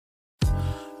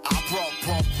brought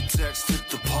bumper decks to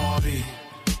the party.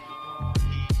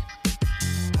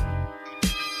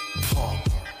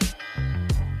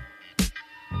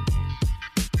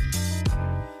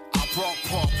 I brought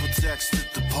bumper decks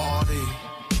to the party.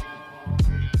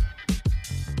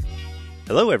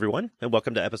 Hello, everyone, and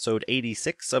welcome to episode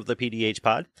 86 of the PDH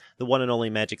Pod, the one and only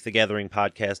Magic the Gathering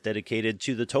podcast dedicated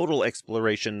to the total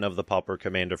exploration of the Pauper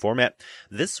Commander format.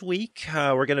 This week,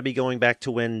 we're going to be going back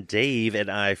to when Dave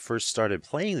and I first started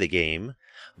playing the game.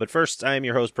 But first, I'm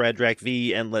your host, Brad Drac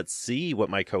V, and let's see what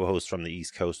my co-hosts from the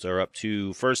East Coast are up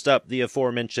to. First up, the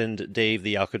aforementioned Dave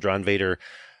the Alcadron Vader.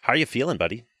 How are you feeling,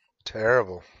 buddy?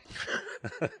 Terrible.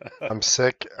 I'm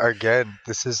sick again.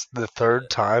 This is the third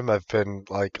time I've been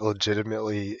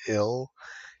legitimately ill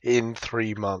in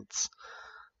 3 months.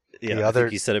 Yeah, I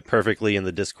think you said it perfectly in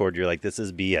the Discord. You're like, this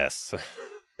is BS.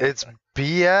 It's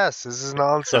BS. This is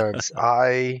nonsense.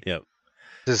 I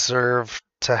deserve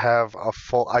to have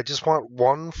I just want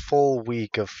 1 full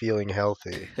week of feeling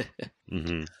healthy.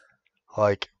 Mm-hmm.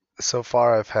 So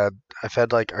far I've had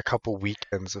a couple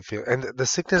weekends of feeling, and the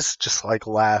sickness just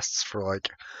lasts for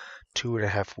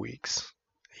 2.5 weeks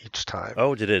each time.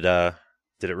 Oh, did it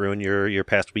ruin your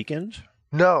past weekend?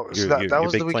 No, so that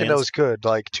was the weekend that was good.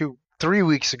 3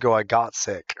 weeks ago I got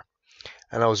sick,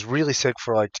 and I was really sick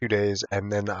for 2 days,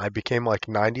 and then I became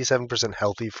 97%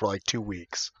 healthy for 2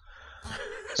 weeks.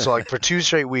 So for 2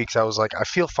 straight weeks I was I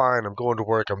feel fine, I'm going to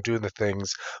work, I'm doing the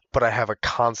things, but I have a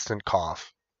constant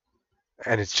cough.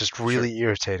 And it's just really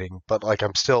irritating, but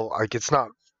I'm still it's not.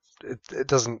 It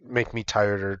doesn't make me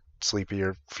tired or sleepy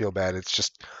or feel bad. It's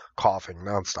just coughing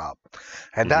nonstop,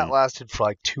 and that lasted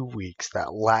for 2 weeks.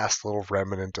 That last little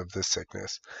remnant of this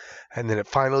sickness, and then it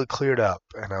finally cleared up,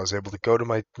 and I was able to go to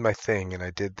my thing, and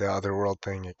I did the Otherworld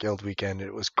thing at Guild Weekend.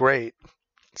 It was great.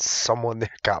 Someone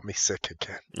there got me sick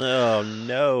again. Oh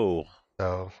no!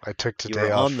 So I took today off. You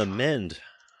were off. on the mend.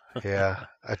 Yeah,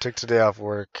 I took today off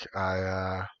work.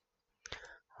 I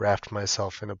wrapped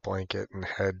myself in a blanket and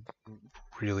had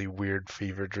really weird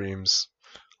fever dreams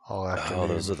all afternoon. Oh,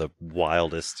 those are the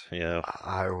wildest. Yeah.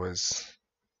 I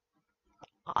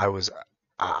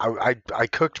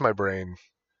cooked my brain.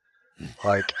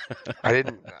 I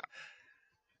didn't.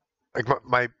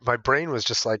 My brain was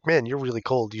just man, you're really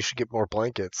cold. You should get more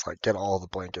blankets. Get all the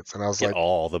blankets. And I was get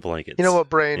all the blankets. You know what,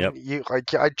 brain? Yep. You I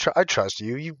trust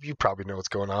you. You probably know what's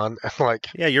going on. And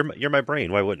yeah, you're my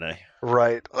brain. Why wouldn't I?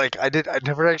 Right. I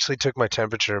never actually took my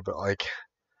temperature, but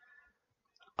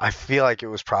I feel it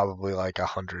was probably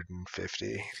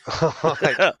 150.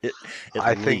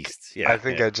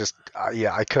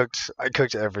 I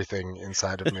cooked everything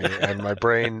inside of me, and my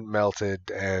brain melted,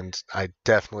 and I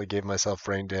definitely gave myself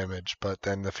brain damage. But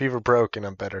then the fever broke, and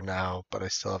I'm better now, but I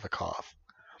still have a cough.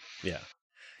 Yeah,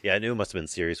 I knew it must have been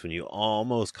serious when you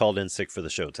almost called in sick for the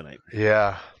show tonight.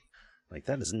 Yeah,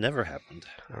 that has never happened.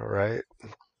 All right.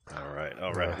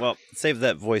 Well, save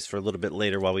that voice for a little bit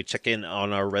later while we check in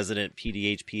on our resident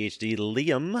PDH PhD,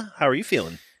 Liam. How are you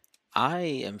feeling? I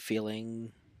am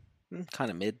feeling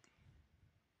kind of mid.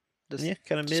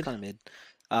 Kind of mid.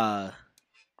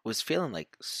 Was feeling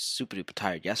super duper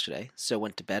tired yesterday, so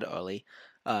went to bed early.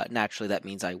 Naturally, that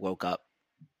means I woke up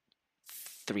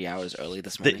 3 hours early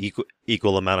this morning. The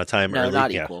equal amount of time early? No,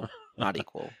 not equal. Not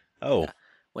equal. Oh. Yeah.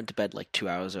 Went to bed 2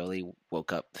 hours early,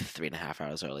 woke up 3.5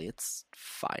 hours early. It's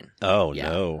fine. Oh, yeah.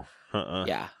 No.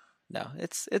 Yeah. No,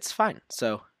 it's fine.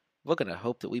 So we're going to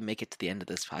hope that we make it to the end of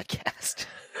this podcast.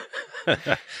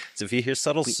 So if you hear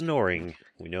subtle snoring,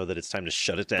 we know that it's time to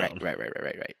shut it down.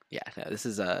 Right. Yeah, no, this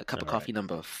is a cup of coffee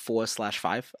number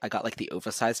 4/5. I got the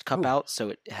oversized cup out, so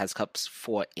it has cups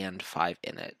 4 and 5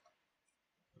 in it.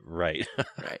 Right.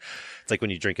 It's like when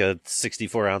you drink a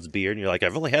 64-ounce beer and you're like,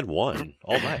 I've only had one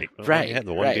all night. I've only had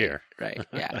the one beer. Right.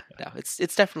 Yeah. No,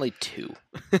 it's definitely 2.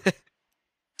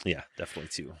 Yeah, definitely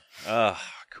 2.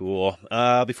 Cool.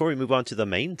 Before we move on to the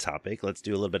main topic, let's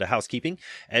do a little bit of housekeeping.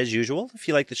 As usual, if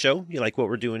you like the show, you like what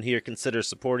we're doing here, consider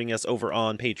supporting us over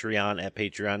on Patreon at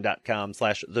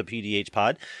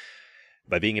patreon.com/thepdhpod.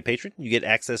 By being a patron, you get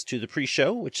access to the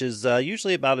pre-show, which is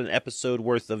usually about an episode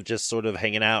worth of just sort of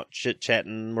hanging out,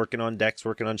 chit-chatting, working on decks,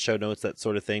 working on show notes, that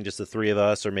sort of thing. Just the 3 of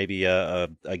us, or maybe a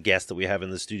guest that we have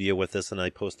in the studio with us, and I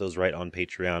post those right on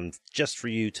Patreon just for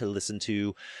you to listen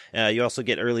to. You also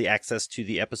get early access to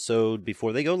the episode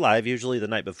before they go live, usually the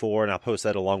night before, and I'll post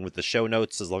that along with the show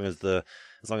notes as long as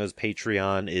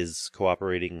Patreon is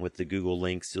cooperating with the Google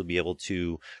links. You'll be able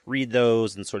to read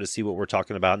those and sort of see what we're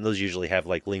talking about. And those usually have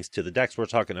links to the decks we're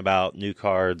talking about, new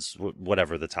cards,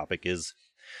 whatever the topic is.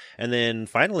 And then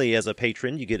finally, as a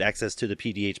patron, you get access to the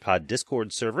PDH Pod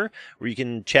Discord server where you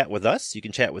can chat with us. You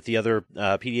can chat with the other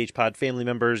PDH Pod family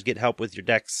members, get help with your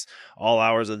decks all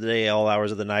hours of the day, all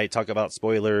hours of the night, talk about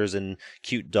spoilers and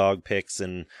cute dog picks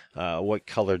and what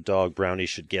color dog Brownie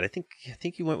should get. I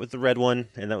think you went with the red one,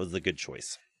 and that was the good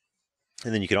choice.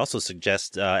 And then you can also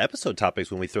suggest episode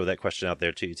topics when we throw that question out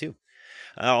there to you, too.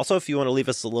 Also, if you want to leave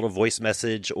us a little voice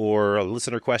message or a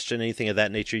listener question, anything of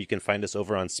that nature, you can find us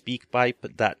over on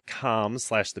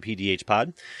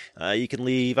speakpipe.com/thepdhpod. You can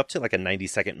leave up to like a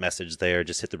 90-second message there.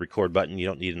 Just hit the record button. You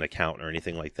don't need an account or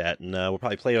anything like that. And we'll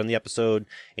probably play it on the episode,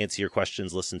 answer your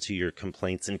questions, listen to your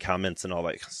complaints and comments and all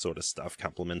that sort of stuff,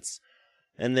 compliments.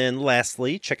 And then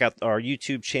lastly, check out our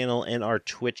YouTube channel and our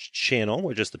Twitch channel.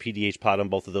 We're just the PDH Pod on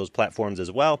both of those platforms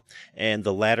as well. And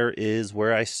the latter is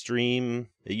where I stream.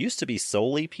 It used to be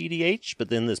solely PDH, but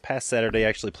then this past Saturday I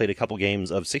actually played a couple games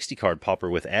of 60-card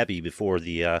Pauper with Abby before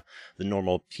the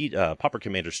normal Pauper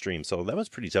Commander stream. So that was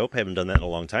pretty dope. I haven't done that in a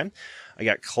long time. I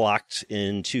got clocked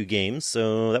in 2 games,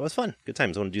 so that was fun. Good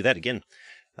times. I want to do that again.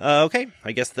 Okay,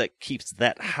 I guess that keeps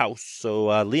that house. So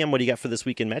Liam, what do you got for this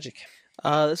week in Magic?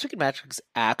 This week in Magic is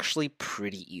actually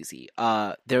pretty easy.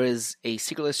 There is a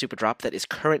Secret Lair Super Drop that is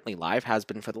currently live, has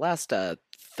been for the last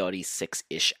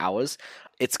 36-ish hours.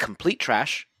 It's complete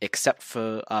trash, except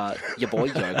for your boy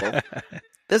Yorgle.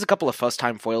 There's a couple of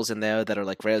first-time foils in there that are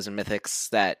like rares and mythics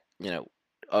that,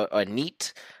 are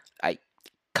neat. I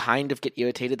kind of get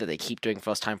irritated that they keep doing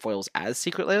first-time foils as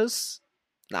Secret Lairs.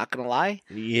 Not gonna lie.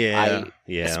 Yeah.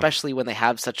 Especially when they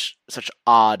have such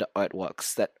odd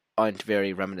artworks that aren't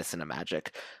very reminiscent of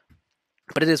Magic.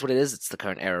 But it is what it is. It's the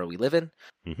current era we live in.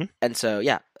 Mm-hmm. And so,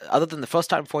 yeah, other than the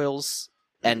first-time foils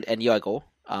and Yorgle,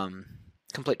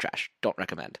 complete trash. Don't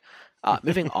recommend.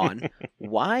 Moving on.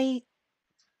 Why...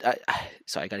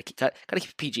 sorry, gotta keep it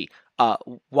PG.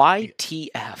 Why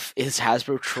TF is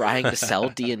Hasbro trying to sell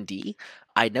D&D?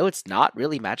 I know it's not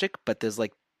really Magic, but there's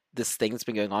like this thing that's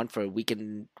been going on for a week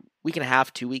and a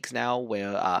half, 2 weeks now,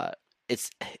 where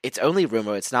it's only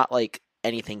rumor. It's not like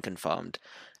anything confirmed,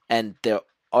 and there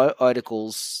are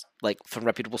articles like from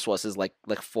reputable sources like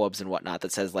Forbes and whatnot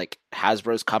that says like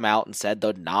Hasbro's come out and said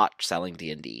they're not selling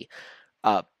D&D.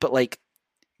 But like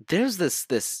there's this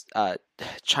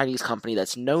Chinese company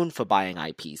that's known for buying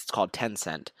IPs. It's called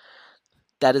Tencent.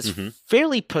 That is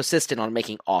fairly persistent on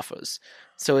making offers.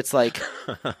 So it's like,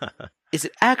 is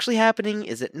it actually happening?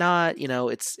 Is it not?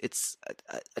 It's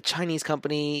a Chinese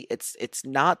company. It's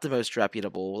not the most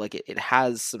reputable. Like it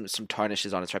has some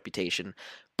tarnishes on its reputation.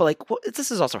 But like, this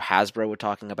is also Hasbro we're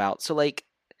talking about. So like,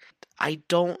 I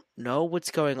don't know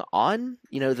what's going on.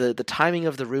 The timing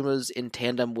of the rumors in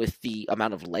tandem with the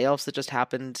amount of layoffs that just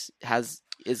happened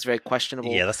is very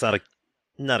questionable. Yeah, that's not a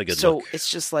good look. So it's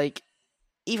just like,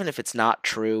 even if it's not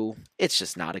true, it's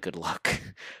just not a good look.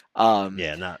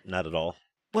 Yeah, not at all.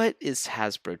 What is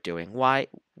Hasbro doing? Why?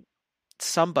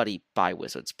 Somebody buy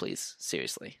Wizards, please.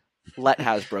 Seriously. Let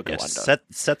Hasbro go under.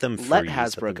 Set them free. Let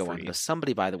Hasbro go under.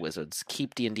 Somebody buy the Wizards.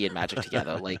 Keep D&D and Magic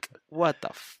together. Like, what the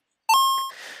fuck?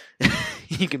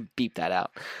 You can beep that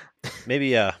out.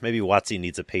 Maybe WotC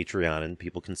needs a Patreon and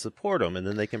people can support them, and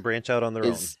then they can branch out on their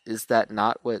own. Is that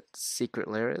not what Secret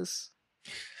Lair is?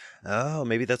 Oh,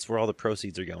 maybe that's where all the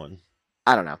proceeds are going.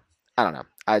 I don't know.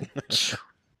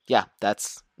 Yeah,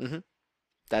 that's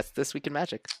This Week in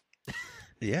Magic.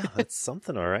 Yeah, that's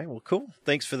something. All right. Well, cool.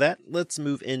 Thanks for that. Let's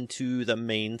move into the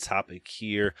main topic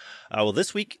here. Well,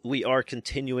 this week we are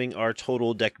continuing our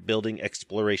total deck building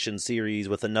exploration series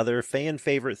with another fan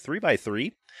favorite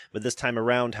 3x3. But this time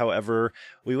around, however,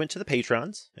 we went to the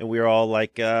patrons and we were all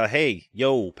like, hey,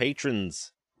 yo,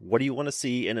 patrons, what do you want to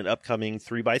see in an upcoming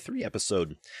 3x3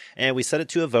 episode? And we set it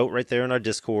to a vote right there in our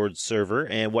Discord server.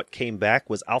 And what came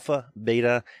back was alpha,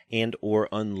 beta, and or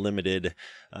unlimited.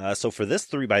 So for this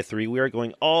 3x3, we are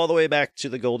going all the way back to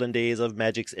the golden days of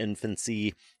Magic's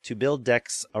infancy to build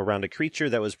decks around a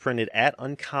creature that was printed at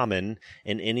uncommon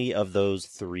in any of those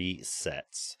 3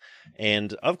 sets.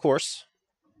 And of course,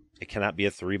 it cannot be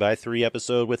a 3x3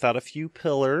 episode without a few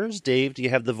pillars. Dave, do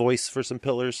you have the voice for some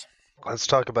pillars? Let's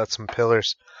talk about some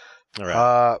pillars. All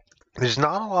right. There's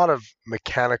not a lot of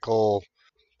mechanical.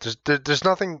 There's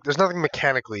nothing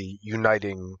mechanically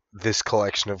uniting this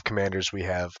collection of commanders we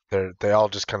have. They all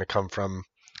just kind of come from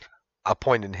a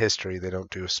point in history. They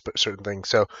don't do a certain thing.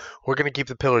 So we're going to keep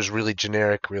the pillars really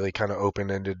generic, really kind of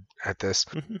open-ended at this.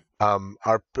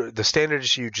 The standard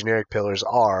issue generic pillars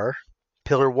are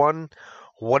Pillar 1.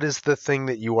 What is the thing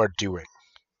that you are doing?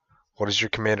 What is your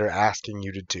commander asking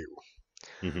you to do?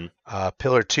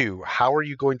 Pillar 2, how are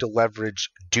you going to leverage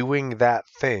doing that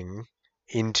thing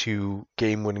into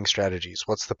game-winning strategies?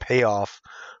 What's the payoff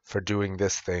for doing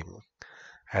this thing?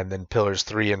 And then pillars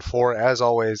 3 and 4, as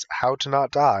always, how to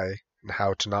not die and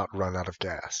how to not run out of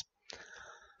gas.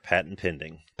 Patent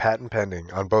pending. Patent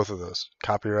pending on both of those.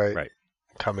 Copyright right.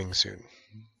 coming soon.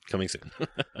 Coming soon.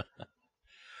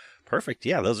 Perfect.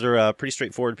 Yeah, those are pretty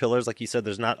straightforward pillars. Like you said,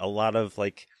 there's not a lot of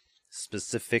like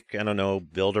specific, I don't know,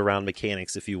 build around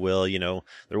mechanics, if you will. You know,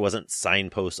 there wasn't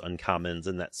signpost uncommons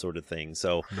and that sort of thing.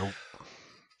 So nope.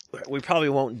 We probably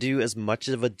won't do as much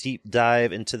of a deep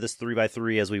dive into this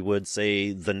 3x3 as we would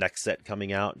say the next set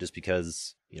coming out, just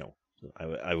because, you know,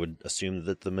 I would assume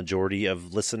that the majority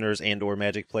of listeners and or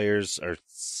Magic players are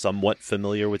somewhat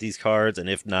familiar with these cards, and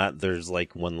if not, there's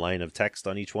like one line of text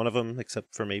on each one of them,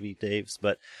 except for maybe Dave's,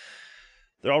 but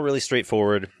they're all really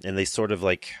straightforward, and they sort of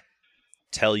like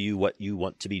tell you what you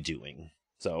want to be doing.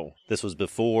 So this was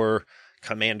before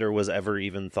Commander was ever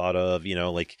even thought of, you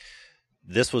know, like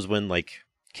this was when like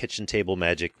kitchen table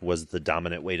Magic was the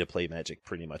dominant way to play Magic,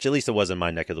 pretty much. At least it was in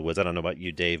my neck of the woods. I don't know about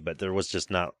you, Dave, but there was just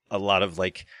not a lot of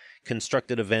like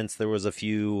constructed events. There was a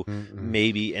few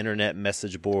maybe internet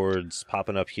message boards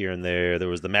popping up here and there. There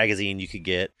was the magazine you could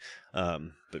get,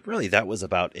 but really that was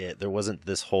about it. There wasn't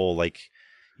this whole like,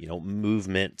 you know,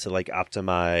 movement to like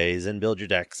optimize and build your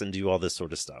decks and do all this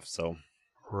sort of stuff. So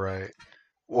right.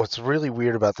 What's really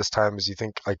weird about this time is you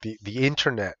think like the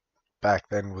internet back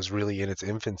then was really in its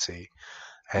infancy,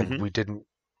 and we didn't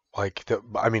like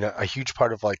a huge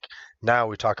part of like now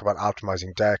we talk about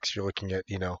optimizing decks. You're looking at,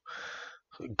 you know,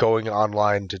 going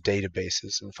online to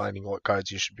databases and finding what cards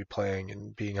you should be playing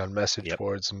and being on message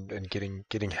boards and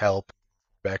getting help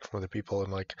back from other people,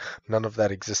 and like none of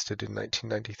that existed in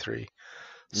 1993.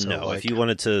 So, no, like, if you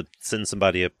wanted to send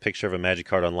somebody a picture of a Magic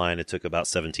card online, it took about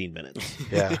 17 minutes.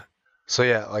 Yeah. So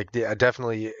yeah, like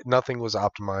definitely nothing was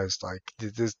optimized. Like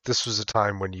this was a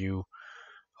time when you,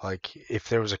 like, if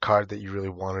there was a card that you really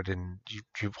wanted and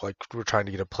you like were trying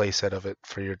to get a play set of it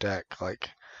for your deck, like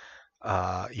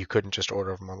you couldn't just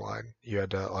order them online. You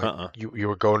had to like you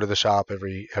were going to the shop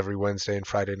every Wednesday and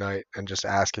Friday night and just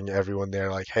asking everyone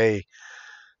there, like, hey,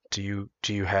 do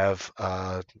you have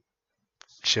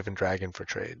Shivan Dragon for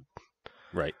trade?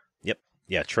 Right. Yep.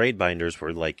 Yeah, trade binders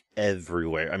were like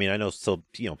everywhere. I mean, I know still,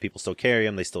 you know, people still carry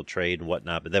them, they still trade and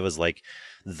whatnot, but that was like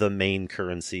the main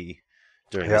currency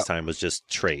during this time was just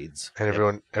trades. And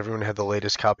everyone had the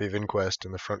latest copy of Inquest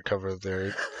in the front cover of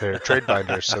their trade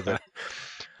binders, so that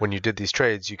when you did these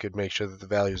trades, you could make sure that the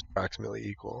value is approximately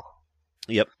equal.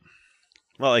 Yep.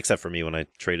 Well, except for me when I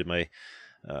traded my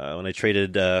I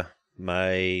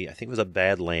think it was a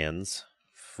Badlands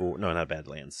for not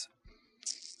Badlands.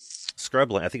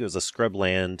 Scrubland. I think it was a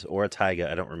Scrubland or a Taiga.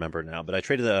 I don't remember now, but I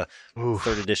traded a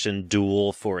 3rd edition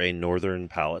duel for a Northern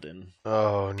Paladin.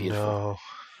 Oh, beautiful.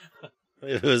 No.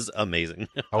 It was amazing.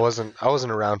 I wasn't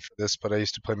around for this, but I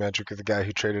used to play Magic with a guy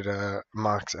who traded a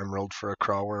Mox Emerald for a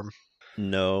Crawworm.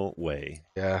 No way.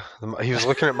 Yeah, he was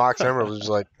looking at Mox Emerald. He was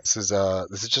like, "This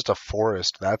is just a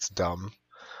forest. That's dumb.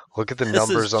 Look at the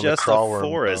numbers on the Crawworm."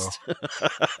 Forest.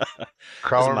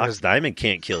 Crawworm Mox Diamond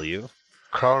can't kill you.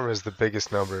 Crawworm has the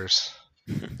biggest numbers.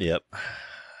 Yep.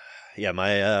 Yeah,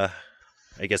 my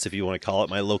I guess if you want to call it,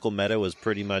 my local meta was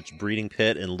pretty much Breeding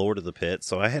Pit and Lord of the Pit,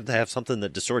 so I had to have something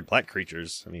that destroyed black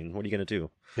creatures. I mean, what are you going to do?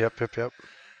 Yep.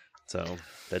 So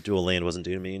that dual land wasn't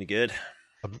doing me any good.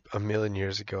 A million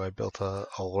years ago, I built a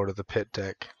Lord of the Pit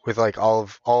deck with like all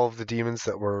of the demons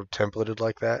that were templated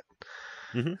like that,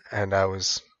 and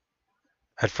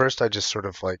at first I just sort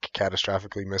of like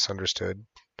catastrophically misunderstood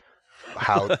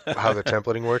how the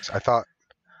templating works. I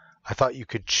thought you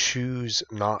could choose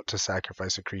not to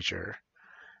sacrifice a creature,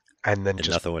 and then just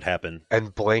nothing would happen.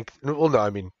 And blank. Well, no, I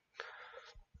mean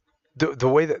the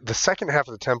way that the second half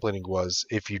of the templating was,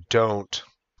 if you don't,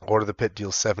 Lord of the Pit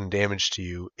deals 7 damage to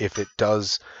you. If it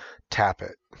does, tap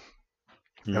it.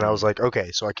 And I was like, okay,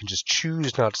 so I can just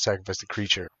choose not to sacrifice the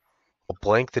creature. I'll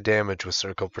blank the damage with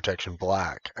Circle of Protection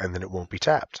black, and then it won't be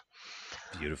tapped.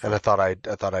 Beautiful. And I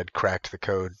thought I'd cracked the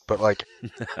code, but like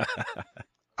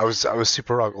I was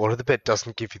super wrong. Lord of the Pit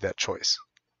doesn't give you that choice.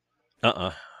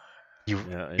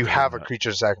 You have a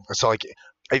creature to sacrifice. So like,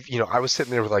 I was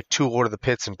sitting there with like 2 Lord of the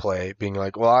Pits in play, being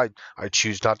like, well, I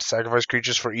choose not to sacrifice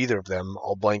creatures for either of them.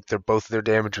 I'll blank both their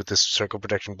damage with this Circle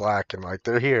Protection black, and like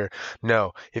they're here.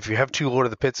 No, if you have 2 Lord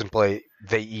of the Pits in play,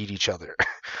 they eat each other.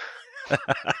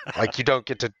 Like you don't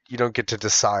get to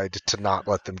decide to not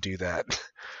let them do that.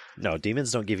 No,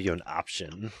 demons don't give you an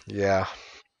option. Yeah.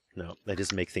 No, they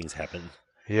just make things happen.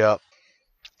 Yep.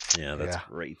 Yeah, that's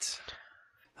great.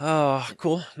 Oh,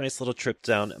 cool. Nice little trip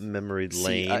down memory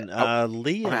lane. Lee, I want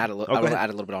to add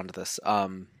a little bit onto this.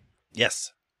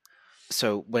 Yes.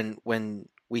 So when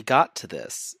we got to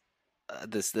this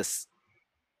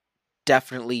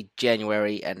definitely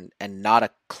January and not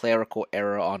a clerical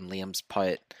error on Liam's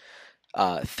part.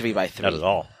 3x3. Not at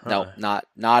all. No,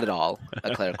 not at all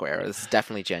a clerical error. This is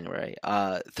definitely January.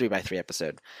 3x3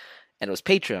 episode, and it was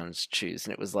Patreon's choose,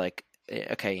 and it was like,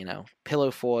 okay,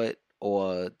 Pillow Fort,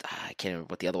 or I can't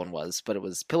remember what the other one was, but it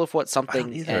was Pillow Fort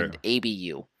something and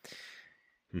ABU.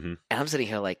 Mm-hmm. And I'm sitting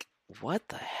here like, what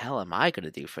the hell am I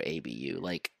gonna do for ABU?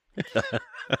 Like,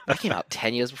 I came out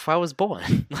 10 years before I was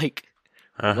born. Like,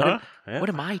 what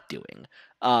am I doing?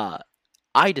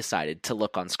 I decided to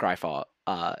look on Scryfall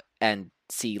and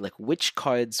see like which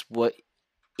cards were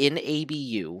in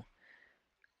ABU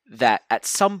that at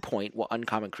some point were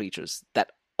uncommon creatures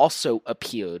that also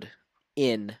appeared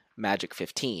in Magic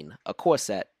 15, a core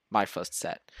set, my first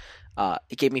set.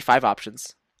 It gave me 5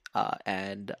 options,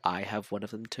 and I have one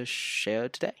of them to share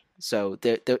today. So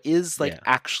there is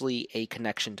actually a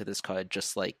connection to this card,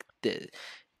 just like the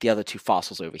other 2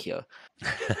 fossils over here.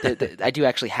 I do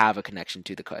actually have a connection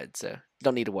to the card, so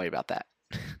don't need to worry about that.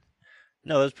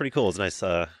 No, that's pretty cool. It's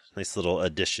a nice little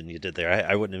addition you did there.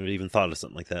 I wouldn't have even thought of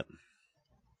something like that.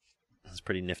 That's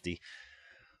pretty nifty.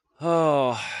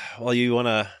 Oh, well,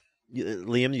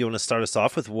 Liam, you want to start us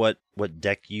off with what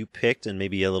deck you picked and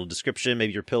maybe a little description,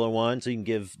 maybe your pillar one, so you can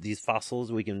give these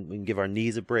fossils, we can give our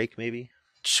knees a break, maybe?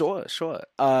 Sure.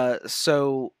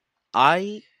 So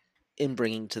I am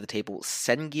bringing to the table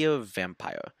Sengir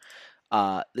Vampire.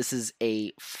 This is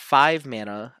a 5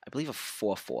 mana, I believe a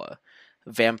 4/4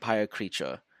 vampire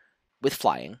creature with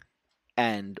flying,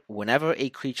 and whenever a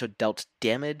creature dealt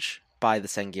damage by the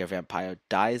Sengir Vampire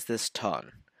dies this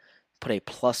turn, put a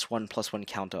 +1/+1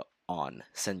 counter on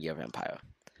Sengir Vampire.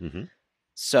 Mm-hmm.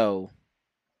 So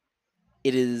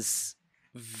it is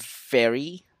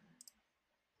very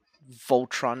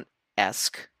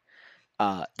Voltron-esque.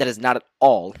 That is not at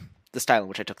all the style in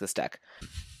which I took this deck.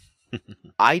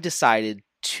 I decided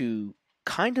to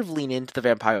kind of lean into the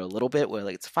vampire a little bit, where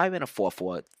like it's 5 mana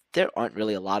 4/4. There aren't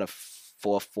really a lot of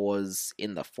 4/4s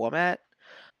in the format,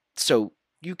 so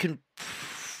you can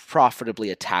profitably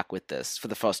attack with this for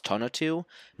the first turn or two.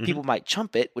 Mm-hmm. People might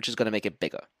chump it, which is going to make it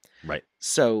bigger. Right.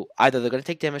 So either they're going to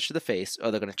take damage to the face,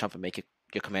 or they're going to chump and make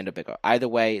your commander bigger. Either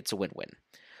way, it's a win-win.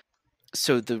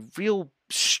 So the real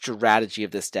strategy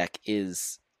of this deck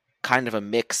is kind of a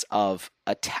mix of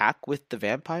attack with the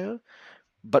vampire,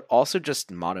 but also just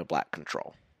mono black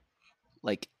control.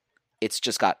 Like, it's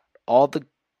just got all the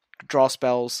draw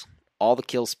spells, all the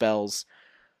kill spells,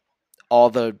 all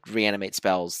the reanimate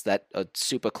spells that are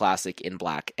super classic in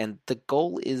black, and the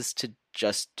goal is to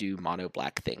just do mono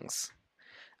black things.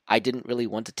 I didn't really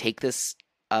want to take this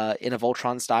in a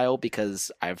Voltron style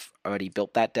because I've already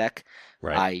built that deck.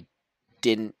 Right. I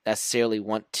didn't necessarily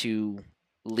want to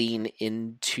lean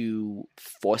into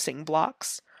forcing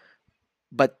blocks,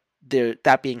 but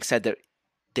that being said,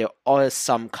 there are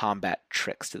some combat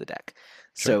tricks to the deck.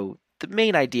 Sure. So the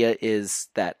main idea is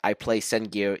that I play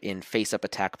Sengir in face-up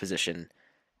attack position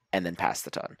and then pass the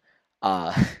turn.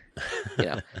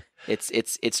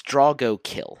 It's draw, go,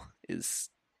 kill is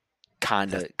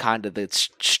kind of the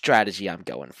strategy I'm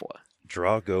going for.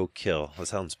 Draw, go, kill. That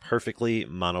sounds perfectly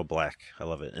mono black. I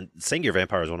love it. And Sengir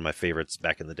Vampire is one of my favorites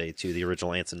back in the day too. The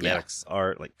original Anson Maddox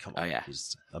art, like, come on,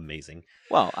 he's amazing.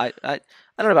 Well, I don't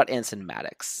know about Anson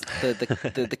Maddox.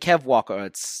 The Kev Walker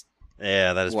art's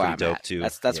that is pretty dope too.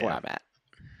 That's where I'm at.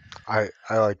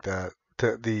 I like that.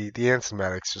 The Anson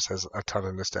Maddox just has a ton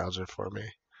of nostalgia for me.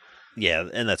 Yeah,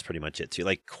 and that's pretty much it too.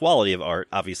 Like, quality of art,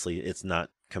 obviously, it's not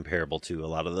comparable to a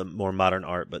lot of the more modern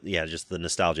art, but yeah, just the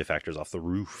nostalgia factors off the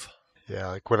roof. Yeah,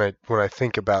 like when I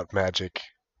think about Magic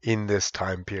in this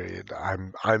time period,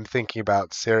 I'm thinking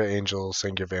about Sarah Angel,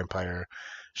 Sengir Vampire,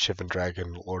 Shivan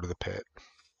Dragon, Lord of the Pit.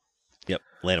 Yep,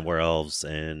 Land of Were-Elves,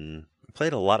 and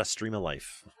played a lot of Stream of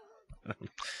Life. I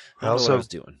don't also know what I was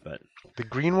doing, but the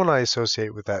green one I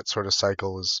associate with that sort of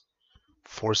cycle is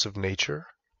Force of Nature.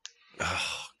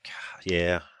 Oh God,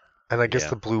 yeah. And I guess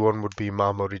the blue one would be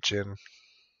Mamori Jin.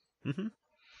 Mm-hmm.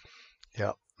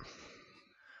 Yeah.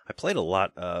 I played a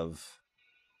lot of,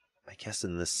 I guess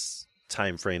in this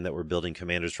time frame that we're building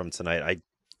commanders from tonight, I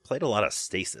played a lot of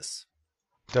Stasis.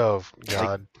 Oh,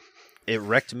 God. It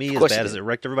wrecked me as bad as it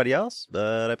wrecked everybody else,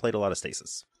 but I played a lot of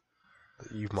Stasis.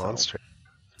 You monster.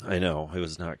 I know, it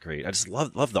was not great. I just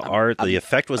love the art. The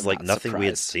effect was like nothing we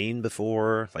had seen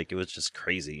before. Like, it was just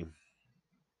crazy.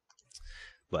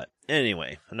 But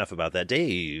anyway, enough about that.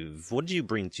 Dave, what did you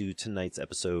bring to tonight's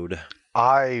episode?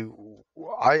 I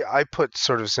put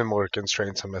sort of similar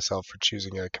constraints on myself for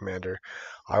choosing a commander.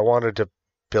 I wanted to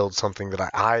build something that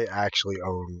I actually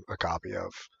own a copy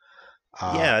of.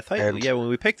 Yeah, I thought. Yeah, when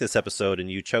we picked this episode and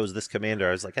you chose this commander,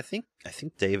 I was like, I think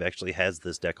Dave actually has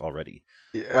this deck already.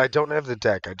 I don't have the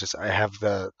deck. I have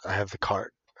the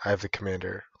card. I have the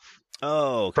commander.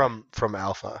 Oh, okay. From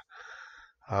Alpha.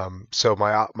 So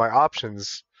my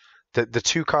options, the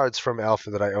two cards from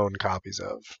Alpha that I own copies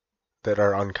of, that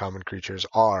are uncommon creatures,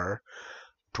 are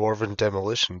Dwarven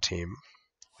Demolition Team,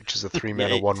 which is a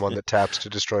 3-mana 1/1 that taps to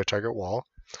destroy target wall.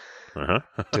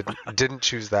 Didn't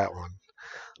choose that one.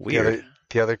 Weird.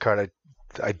 The other card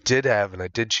I did have, and I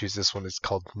did choose this one, is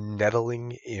called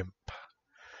Nettling Imp.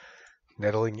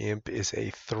 Nettling Imp is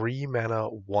a 3-mana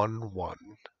 1/1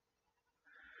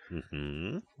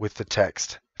 with the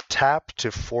text, tap to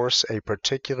force a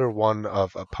particular one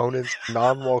of opponent's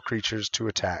non-wall creatures to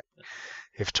attack.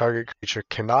 If target creature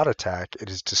cannot attack, it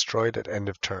is destroyed at end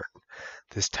of turn.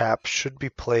 This tap should be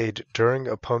played during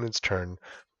opponent's turn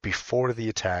before the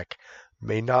attack.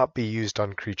 May not be used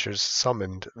on creatures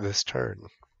summoned this turn.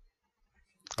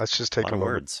 Let's just take a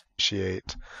moment to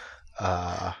appreciate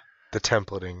the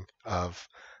templating of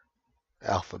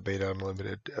Alpha, Beta,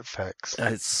 Unlimited effects.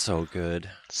 It's so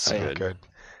good. So good.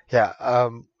 Yeah.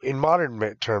 In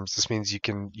modern terms, this means you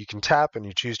can tap and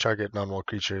you choose target non-wall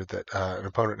creature that an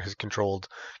opponent has controlled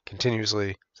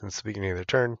continuously since the beginning of their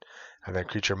turn, and that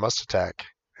creature must attack.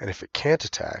 And if it can't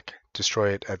attack, destroy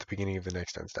it at the beginning of the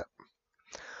next end step.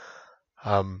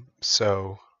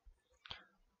 So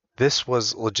this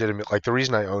was legitimate. Like, the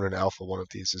reason I own an Alpha one of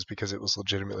these is because it was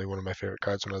legitimately one of my favorite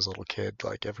cards when I was a little kid.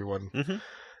 Like, everyone,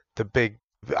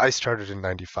 I started in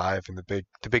 '95, and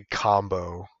the big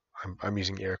combo. I'm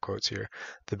using air quotes here.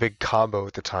 The big combo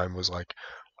at the time was like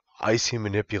Icy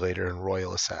Manipulator and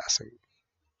Royal Assassin.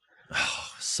 Oh,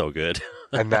 so good.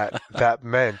 And that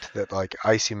meant that, like,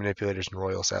 Icy Manipulators and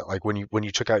Royal Assassin, like when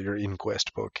you took out your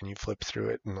Inquest book and you flipped through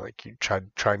it and like you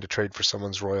trying to trade for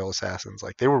someone's Royal Assassins,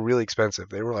 like, they were really expensive.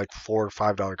 They were like $4 or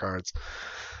 $5 cards.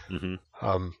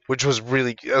 Which was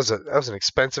really, that was an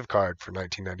expensive card for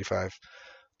 1995.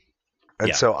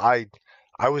 And so I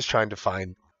was trying to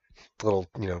find little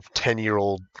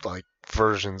 10-year-old like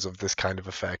versions of this kind of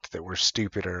effect that were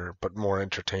stupider but more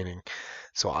entertaining.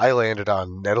 So I landed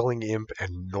on Nettling Imp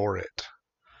and Norrit.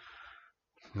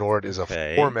 Norrit is a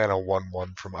 4-mana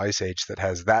 1/1 from Ice Age that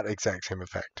has that exact same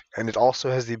effect, and it also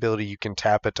has the ability you can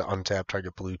tap it to untap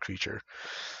target blue creature.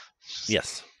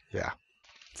 Yes. Yeah.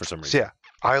 For some reason. So yeah,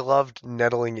 I loved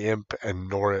Nettling Imp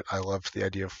and Norrit. I loved the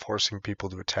idea of forcing people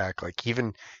to attack. Like,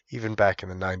 even back in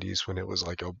the 90s when it was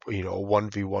like a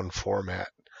 1v1 format.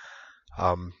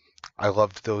 I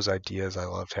loved those ideas. I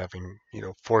loved having,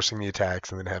 forcing the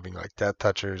attacks and then having like Death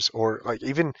Touchers, or like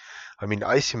even,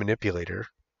 Icy Manipulator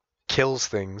kills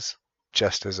things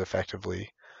just as effectively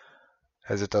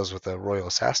as it does with a Royal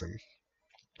Assassin.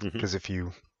 Because if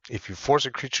you force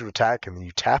a creature to attack and then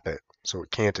you tap it so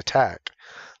it can't attack,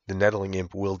 the Nettling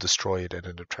Imp will destroy it at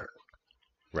end of turn.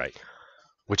 Right.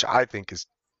 Which I think is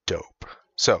dope.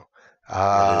 So,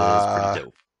 that is pretty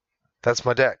dope. That's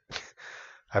my deck.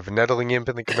 I have a Nettling Imp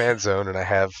in the command zone, and I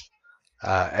have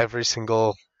every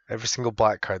single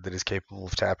black card that is capable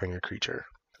of tapping a creature.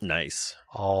 Nice.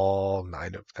 All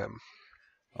 9 of them.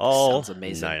 Sounds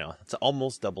amazing. 9. It's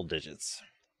almost double digits.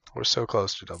 We're so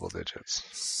close to double digits.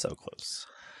 So close.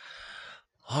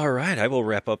 All right, I will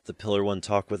wrap up the Pillar 1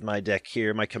 talk with my deck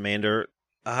here, my commander.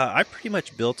 I pretty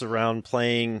much built around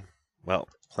playing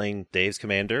Dave's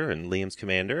commander and Liam's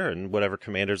commander and whatever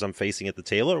commanders I'm facing at the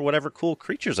table, or whatever cool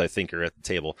creatures I think are at the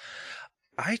table.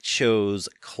 I chose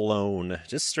Clone,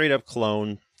 just straight up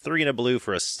Clone, 3 and a blue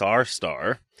for a star.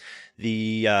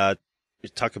 The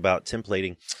talk about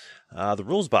templating. The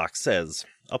rules box says,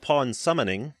 upon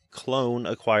summoning, Clone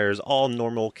acquires all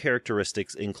normal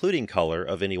characteristics, including color,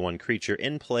 of any one creature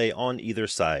in play on either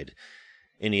side.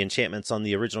 Any enchantments on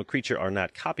the original creature are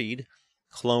not copied.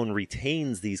 Clone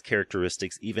retains these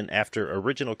characteristics even after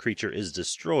original creature is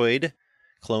destroyed.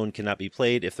 Clone cannot be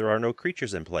played if there are no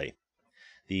creatures in play.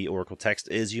 The Oracle text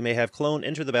is, you may have Clone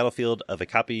enter the battlefield of a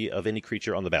copy of any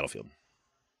creature on the battlefield.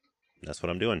 That's what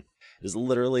I'm doing. It is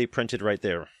literally printed right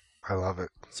there. I love it.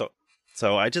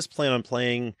 So I just plan on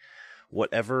playing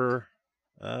whatever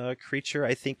creature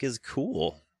I think is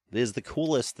cool. It is the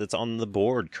coolest that's on the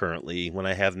board currently when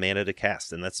I have mana to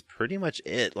cast, and that's pretty much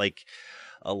it. Like,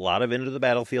 a lot of Into the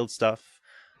Battlefield stuff,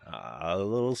 a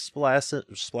little splash of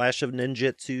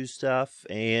ninjutsu stuff,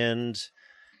 and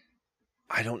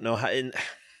I don't know how.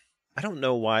 I don't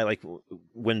know why. Like,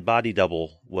 when Body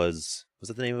Double was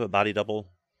that the name of it? Body Double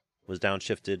was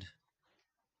downshifted.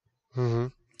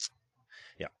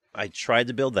 Yeah, I tried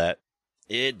to build that.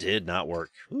 It did not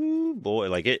work. Ooh, boy,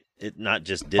 like it not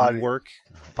just didn't work.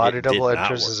 Body Double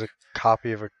enters as a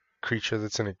copy of a creature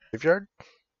that's in a graveyard.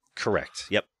 Correct.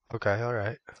 Yep. Okay, all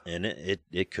right. And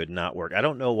it could not work. I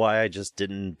don't know why I just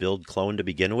didn't build clone to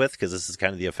begin with, because this is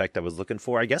kind of the effect I was looking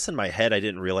for. I guess in my head I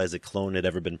didn't realize that clone had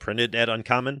ever been printed at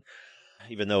uncommon,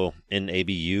 even though in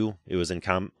ABU it was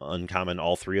uncommon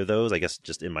all three of those. I guess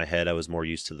just in my head I was more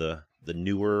used to the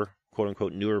newer, quote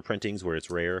unquote, newer printings where it's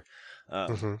rare.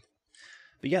 Mm-hmm.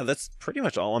 But yeah, that's pretty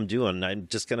much all I'm doing. I'm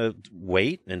just going to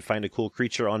wait and find a cool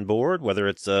creature on board, whether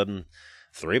it's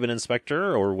Thraben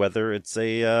Inspector or whether it's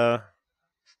a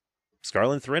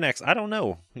Scarlet Thrynax. I don't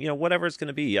know. Whatever it's going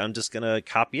to be, I'm just going to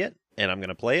copy it and I'm going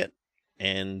to play it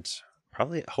and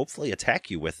probably, hopefully, attack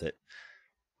you with it.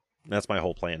 That's my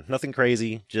whole plan. Nothing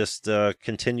crazy. Just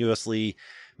continuously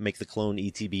make the clone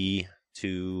ETB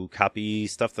to copy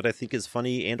stuff that I think is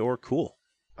funny and or cool.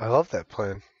 I love that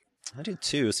plan. I do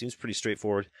too. It seems pretty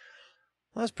straightforward.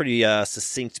 Well, that's pretty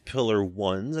succinct Pillar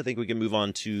 1s. I think we can move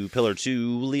on to Pillar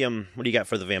 2. Liam, what do you got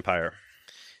for the vampire?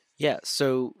 Yeah,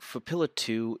 so for Pillar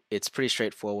 2, it's pretty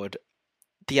straightforward.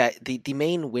 The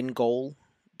main win goal,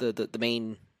 the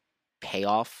main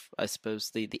payoff, I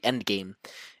suppose, the end game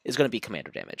is going to be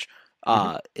commander damage.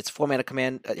 It's 4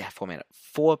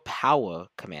 power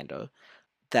commander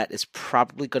that is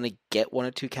probably going to get 1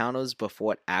 or 2 counters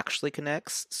before it actually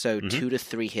connects. So 2 to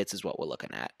 3 hits is what we're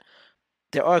looking at.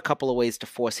 There are a couple of ways to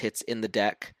force hits in the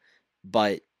deck,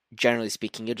 but generally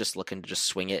speaking, you're just looking to just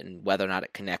swing it, and whether or not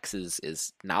it connects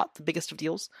is not the biggest of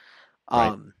deals.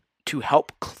 Right. To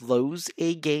help close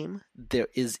a game, there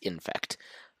is Infect.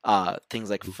 Things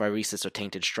like Phyresis or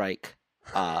Tainted Strike,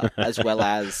 as well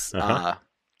as a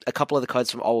couple of the cards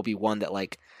from All Will Be One that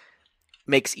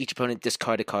makes each opponent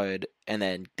discard a card and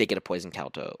then they get a poison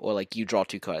counter, or you draw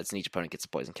 2 cards and each opponent gets a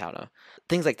poison counter.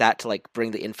 Things like that to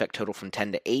bring the Infect total from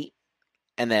 10 to 8,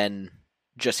 and then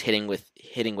just hitting with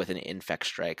an Infect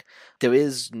Strike. There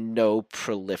is no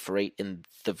Proliferate in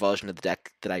the version of the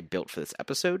deck that I built for this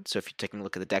episode, so if you're taking a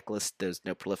look at the deck list, there's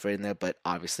no Proliferate in there, but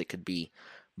obviously it could be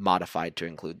modified to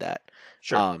include that.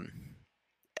 Sure.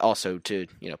 Also to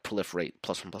proliferate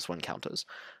 +1/+1 counters.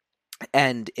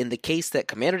 And in the case that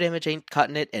commander damage ain't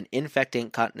cutting it and Infect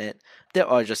ain't cutting it, there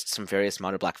are just some various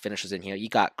mono black finishers in here. You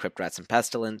got Crypt Rats and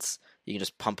Pestilence. You can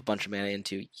just pump a bunch of mana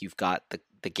into. You've got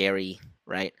the Gary,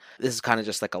 right? This is kind of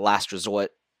just like a last resort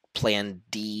plan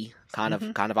D kind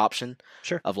of option.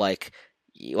 Sure. Of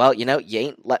you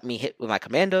ain't let me hit with my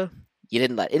commander. You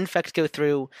didn't let Infect go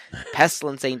through.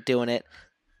 Pestilence ain't doing it.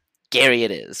 Gary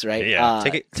it is, right? Yeah,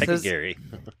 take a Gary.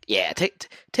 Yeah,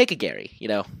 take a Gary.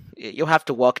 You'll have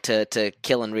to work to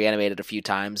kill and reanimate it a few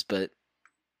times, but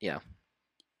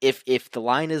if the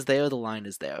line is there, the line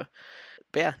is there.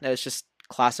 But yeah, no, it's just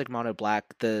classic mono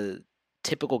black. The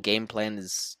typical game plan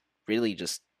is really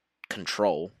just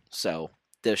control, so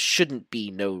there shouldn't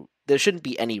be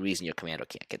any reason your commander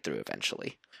can't get through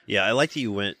eventually. Yeah, I like that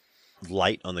you went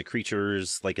light on the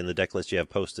creatures. Like in the deck list you have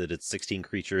posted, it's 16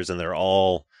 creatures, and they're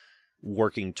all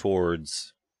working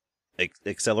towards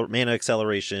mana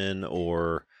acceleration,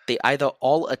 or they either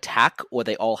all attack or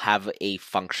they all have a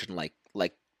function like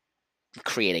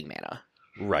creating mana.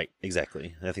 Right,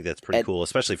 exactly. I think that's pretty cool,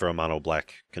 especially for a mono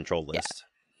black control list. Yeah.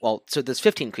 Well, so there's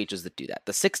 15 creatures that do that.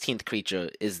 The 16th creature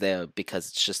is there because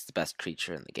it's just the best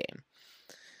creature in the game.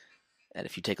 And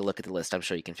if you take a look at the list, I'm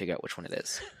sure you can figure out which one it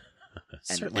is.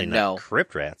 Certainly not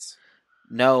Crypt Rats.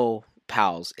 No,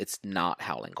 pals, it's not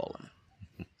Howling Golem.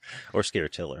 Or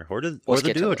Scaretiller, or the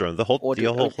Duodrone. The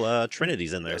whole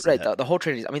Trinity's in there. Right, the whole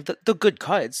Trinity. I mean, they're good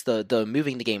cards. The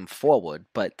moving the game forward,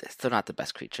 but they're not the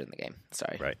best creature in the game.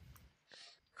 Sorry. Right.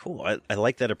 Cool. I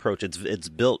like that approach. It's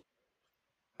built.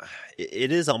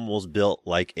 It is almost built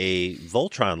like a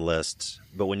Voltron list,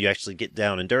 but when you actually get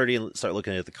down and dirty and start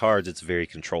looking at the cards, it's very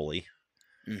control-y.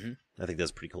 Mm-hmm. I think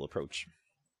that's a pretty cool approach.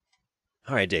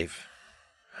 All right, Dave.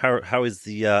 How is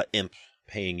the imp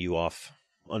paying you off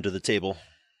under the table?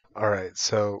 All right,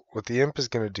 so what the imp is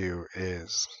going to do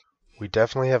is we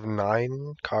definitely have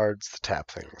 9 cards to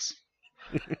tap things.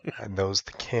 And those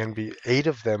can be, 8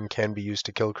 of them can be used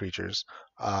to kill creatures.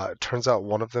 It turns out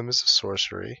one of them is a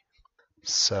sorcery.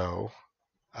 So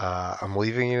I'm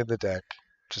leaving it in the deck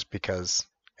just because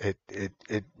it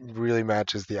really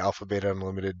matches the Alpha Beta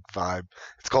Unlimited vibe.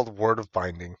 It's called Word of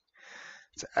Binding.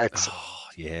 It's X. Oh,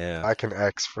 yeah. I can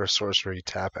X for a sorcery,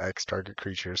 tap X, target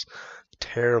creatures.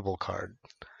 Terrible card.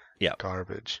 Yeah.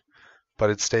 Garbage.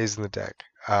 But it stays in the deck.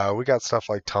 We got stuff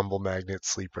like Tumble Magnet,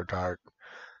 Sleeper Dart,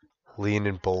 Lean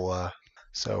and Bola.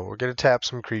 So we're going to tap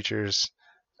some creatures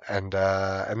and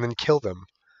then kill them.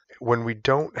 When we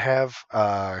don't have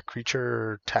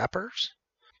creature tappers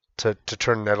to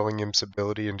turn Nettling Imp's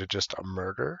ability into just a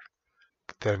murder,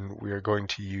 then we are going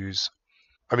to use...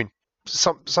 I mean,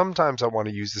 sometimes I want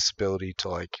to use this ability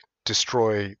to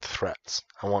destroy threats.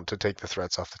 I want to take the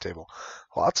threats off the table.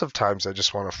 Lots of times I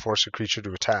just want to force a creature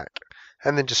to attack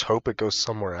and then just hope it goes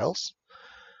somewhere else.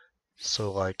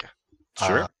 So like,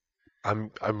 Sure.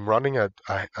 I'm running a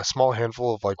small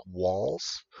handful of like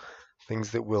walls,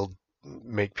 things that will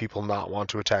make people not want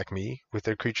to attack me with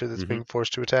their creature that's being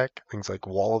forced to attack. Things like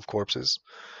Wall of Corpses.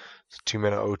 It's 2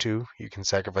 mana O2. You can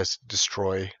sacrifice,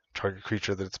 destroy target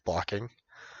creature that it's blocking.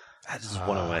 That is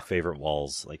one of my favorite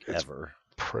walls, like, it's ever.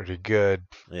 Pretty good.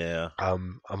 Yeah.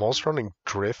 I'm also running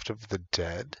Drift of the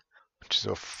Dead, which is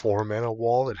a 4 mana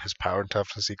wall that has power and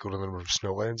toughness equal to the number of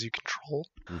snowlands you control.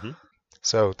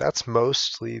 So that's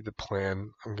mostly the plan.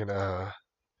 I'm gonna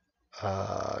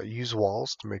use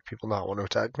walls to make people not want to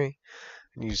attack me,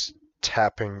 and use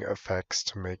tapping effects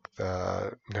to make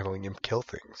the Nettling Imp kill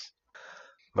things.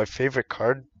 My favorite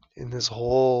card in this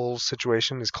whole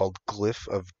situation is called Glyph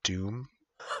of Doom,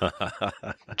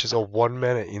 which is a 1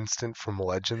 mana instant from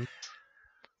Legend.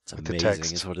 It's amazing, the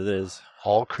text, is what it is.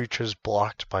 All creatures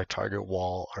blocked by target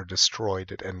wall are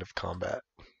destroyed at end of combat.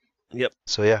 Yep.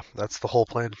 So yeah, that's the whole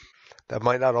plan. That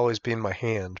might not always be in my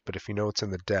hand, but if you know it's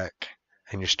in the deck,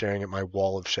 and you're staring at my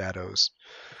wall of shadows,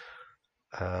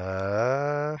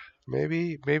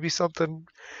 maybe something.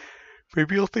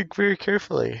 Maybe you'll think very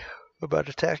carefully about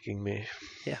attacking me.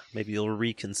 Yeah, maybe you'll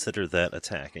reconsider that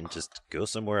attack and just go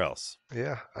somewhere else.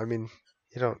 Yeah, I mean,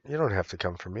 you don't have to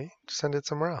come for me. Just send it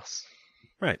somewhere else.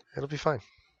 Right. It'll be fine.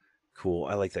 Cool.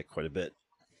 I like that quite a bit.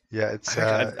 Yeah, it's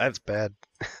bad.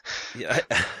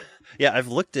 Yeah, I've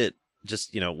looked at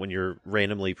just, when you're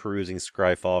randomly perusing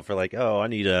Scryfall for like, oh, I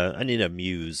need a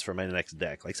muse for my next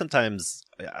deck. Like sometimes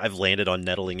I've landed on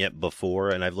Nettling It before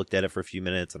and I've looked at it for a few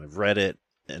minutes and I've read it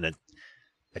and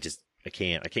I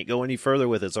can't go any further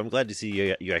with it. So I'm glad to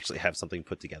see you actually have something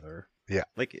put together. Yeah.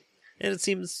 And it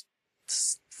seems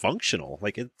functional.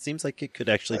 Like it seems like it could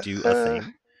actually do a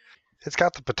thing. It's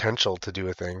got the potential to do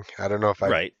a thing. I don't know if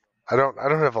right. I don't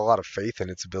have a lot of faith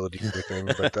in its ability to do a thing,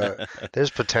 but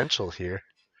there's potential here.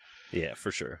 Yeah,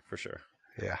 for sure.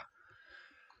 Yeah.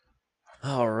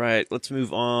 All right, let's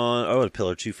move on. Oh, a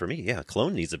pillar 2 for me. Yeah,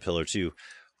 Clone needs a pillar 2.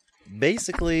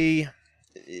 Basically,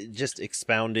 just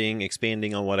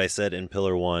expanding on what I said in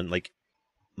pillar 1. Like,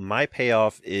 my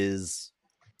payoff is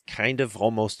kind of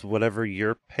almost whatever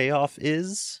your payoff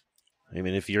is. I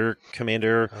mean, if your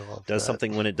commander does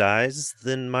something when it dies,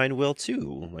 then mine will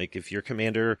too. Like, if your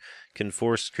commander can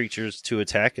force creatures to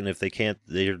attack, and if they can't,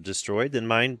 they're destroyed, then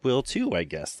mine will too, I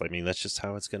guess. I mean, that's just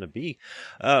how it's going to be.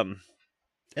 And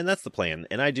that's the plan.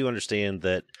 And I do understand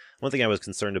that one thing I was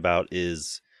concerned about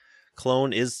is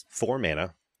Clone is 4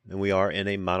 mana, and we are in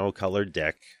a monocolored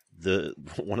deck.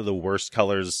 One of the worst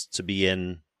colors to be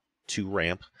in to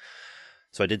ramp.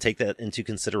 So I did take that into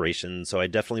consideration. So I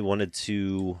definitely wanted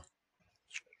to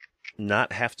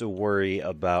not have to worry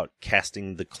about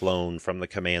casting the Clone from the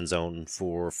command zone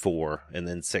for 4 and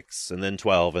then 6 and then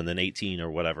 12 and then 18 or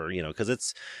whatever, because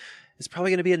it's probably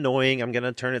going to be annoying. I'm going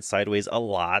to turn it sideways a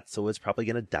lot, so it's probably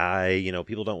going to die.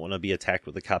 People don't want to be attacked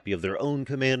with a copy of their own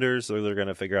commander, so they're going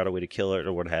to figure out a way to kill it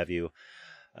or what have you.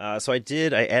 So I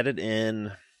added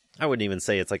in, I wouldn't even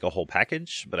say it's like a whole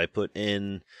package, but I put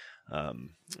in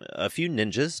a few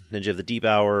ninjas, Ninja of the Deep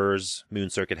Hours, Moon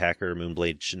Circuit Hacker,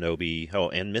 Moonblade Shinobi,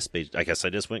 and Mistblade. I guess I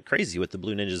just went crazy with the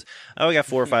blue ninjas. I got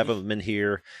 4 or 5 of them in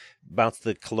here. Bounce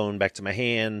the Clone back to my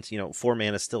hand. 4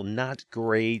 mana is still not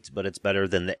great, but it's better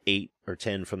than the 8 or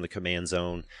 10 from the command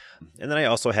zone. And then I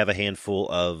also have a handful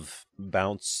of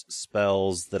bounce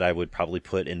spells that I would probably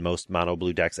put in most mono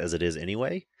blue decks as it is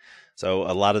anyway. So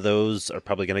a lot of those are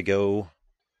probably going to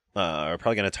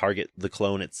target the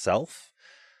Clone itself.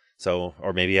 So,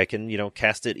 or maybe I can,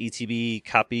 cast it ETB,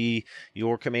 copy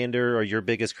your commander or your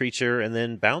biggest creature, and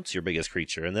then bounce your biggest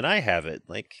creature, and then I have it.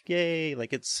 Like, yay!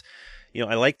 Like it's,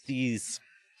 I like these.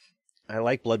 I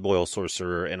like Blood Boil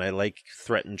Sorcerer, and I like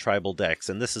Threatened Tribal decks,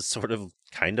 and this is sort of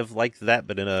kind of like that,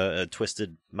 but in a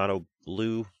twisted mono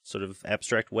blue sort of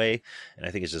abstract way, and I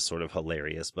think it's just sort of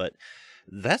hilarious. But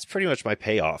that's pretty much my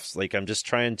payoffs. Like, I'm just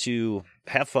trying to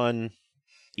have fun.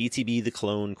 ETB the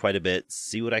Clone quite a bit,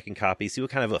 see what I can copy, see what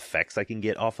kind of effects I can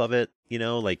get off of it.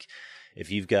 Like if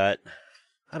you've got,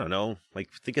 I don't know, like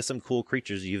think of some cool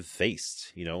creatures you've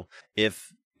faced.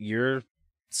 If you're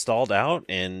stalled out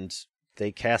and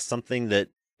they cast something that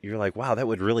you're like, wow, that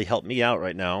would really help me out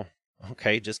right now.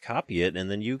 Okay, just copy it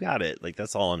and then you got it. Like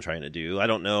that's all I'm trying to do. I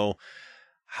don't know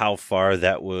how far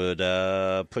that would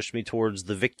push me towards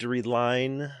the victory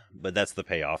line, but that's the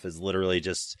payoff, is literally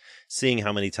just seeing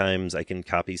how many times I can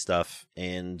copy stuff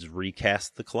and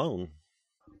recast the Clone.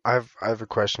 I have a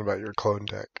question about your Clone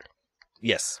deck.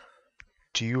 Yes.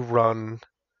 Do you run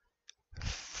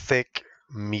thick,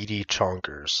 meaty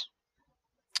chonkers?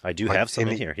 I do have some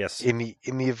in here, yes. In the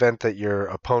event that your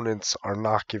opponents are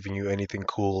not giving you anything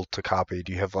cool to copy,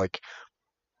 do you have like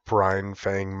Brine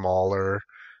Fang Mauler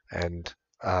and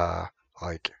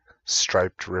like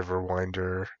Striped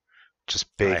Riverwinder? Just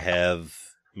big. I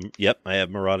have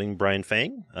Marauding Brine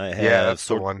Fang. I have that's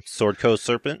the one. Swordco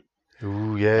Serpent.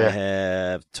 Ooh, yeah. I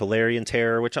have Tolarian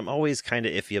Terror, which I'm always kind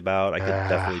of iffy about. I could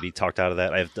definitely be talked out of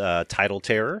that. I have Tidal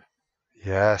Terror.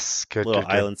 Yes, good. Little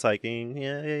good, Island Psyching.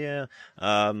 Yeah.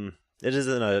 It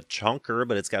isn't a chunker,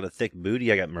 but it's got a thick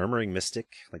booty. I got Murmuring Mystic.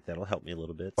 Like, that'll help me a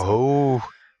little bit. So.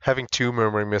 Having 2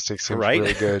 Murmuring Mystics seems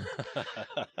really good.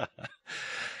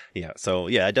 Yeah, so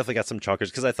yeah, I definitely got some chunkers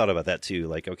because I thought about that too.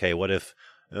 Like, okay, what if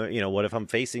I'm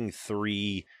facing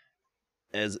 3,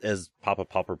 as Papa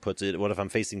Popper puts it, what if I'm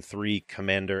facing 3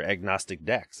 commander agnostic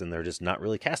decks and they're just not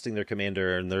really casting their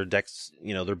commander and their decks,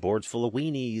 their board's full of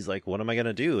weenies? Like, what am I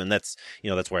gonna do? And that's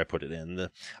where I put it in.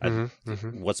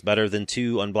 What's better than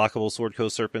 2 unblockable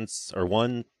Swordco Serpents, or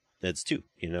 1? It's 2.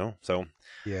 So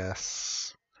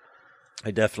yes. I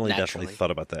definitely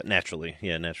thought about that. Naturally.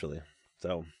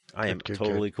 So I am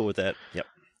totally cool with that. Yep.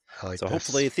 I like so this.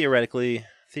 Hopefully, theoretically,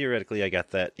 I got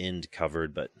that end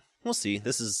covered, but we'll see.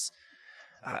 This is,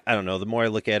 I don't know. The more I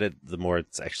look at it, the more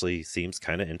it actually seems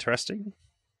kind of interesting.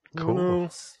 Cool.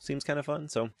 Seems kind of fun.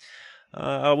 So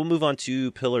we'll move on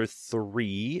to Pillar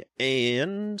 3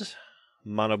 and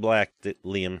Mono Black.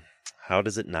 Liam, how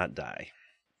does it not die?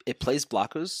 It plays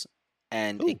blockers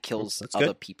and it kills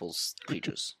other people's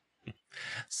creatures.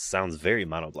 Sounds very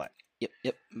Mono Black.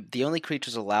 Yep. The only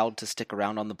creatures allowed to stick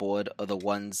around on the board are the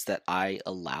ones that I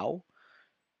allow,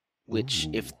 which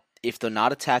if they're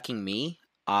not attacking me,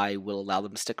 I will allow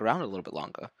them to stick around a little bit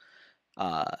longer.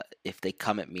 If they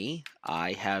come at me,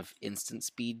 I have instant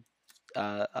speed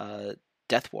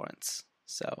death warrants.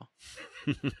 So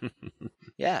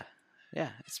yeah,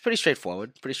 it's pretty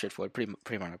straightforward.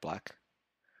 Pretty Mono Black.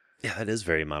 Yeah, that is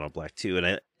very Mono Black too,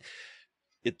 and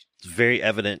it's very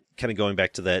evident, kind of going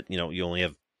back to that, you only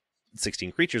have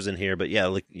 16 creatures in here, but yeah,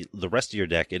 like the rest of your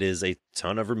deck, it is a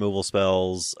ton of removal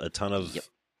spells, a ton of,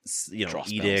 Draw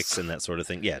edicts spells. and that sort of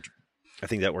thing. Yeah, I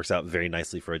think that works out very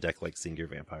nicely for a deck like Singir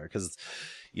Vampire, because,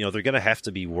 they're going to have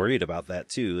to be worried about that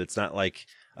too. It's not like,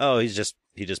 oh, he just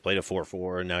played a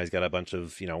 4/4 and now he's got a bunch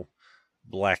of,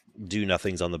 black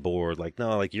do-nothings on the board. Like,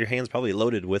 no, like your hand's probably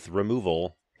loaded with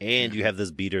removal, and you have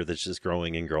this beater that's just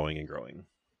growing and growing and growing.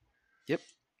 Yep.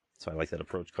 So I like that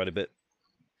approach quite a bit.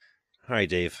 All right,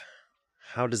 Dave.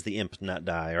 How does the imp not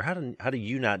die, or how do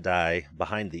you not die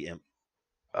behind the imp?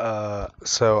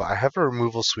 So I have a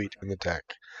removal suite in the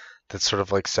deck that's sort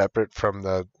of like separate from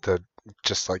the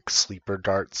just like sleeper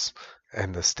darts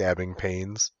and the stabbing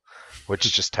pains,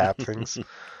 which just tap things.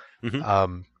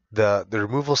 Mm-hmm. The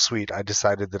removal suite, I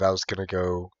decided that I was gonna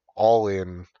go all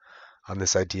in on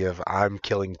this idea of I'm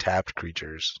killing tapped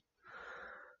creatures.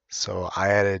 So I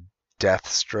added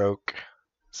Deathstroke.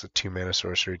 It's a 2-mana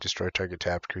sorcery, destroy target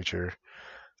tapped creature.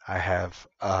 I have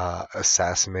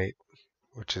Assassinate,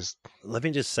 which is... Let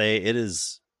me just say, it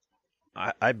is...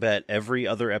 I bet every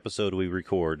other episode we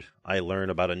record, I learn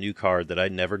about a new card that I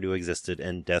never knew existed,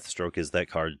 and Deathstroke is that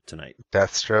card tonight.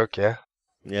 Deathstroke, yeah.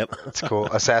 Yep. That's cool.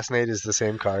 Assassinate is the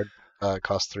same card. It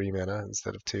costs 3 mana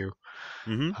instead of 2.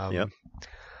 Mm-hmm. Yep.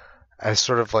 As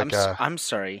sort of like I'm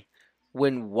sorry.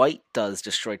 When white does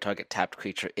destroy target tapped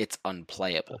creature, it's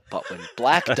unplayable. But when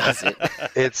black does it...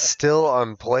 It's still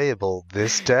unplayable.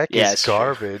 This deck is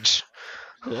garbage.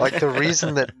 Like, the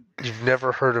reason that you've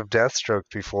never heard of Deathstroke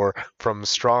before from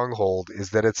Stronghold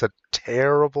is that it's a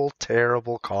terrible,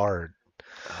 terrible card.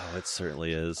 Oh, it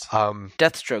certainly is.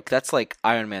 Deathstroke, that's like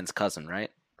Iron Man's cousin,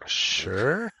 right?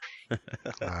 Sure.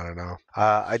 I don't know.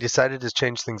 I decided to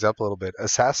change things up a little bit.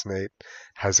 Assassinate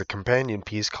has a companion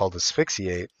piece called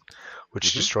Asphyxiate,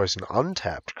 which destroys an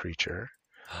untapped creature.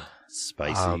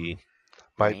 Spicy.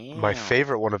 My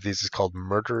favorite one of these is called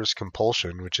Murderous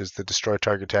Compulsion, which is the destroy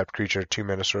target tapped creature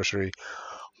 2-mana sorcery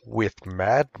with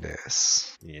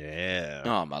madness. Yeah.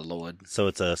 Oh my lord. So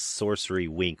it's a sorcery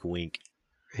wink.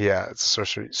 Yeah, it's a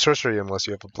sorcery unless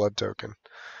you have a blood token.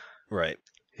 Right.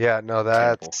 Yeah, no,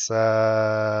 that's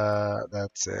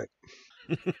it.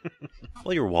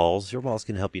 Well, your walls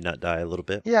can help you not die a little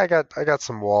bit. Yeah, I got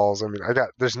some walls. I mean,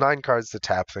 there's 9 cards to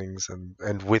tap things,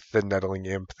 and with the Nettling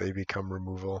Imp, they become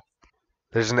removal.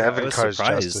 There's an Evan Car's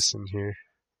Justice in here.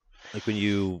 Like when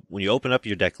you open up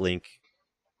your deck link,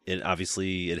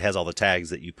 it has all the tags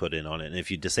that you put in on it. And if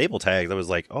you disable tags, I was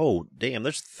like, oh damn,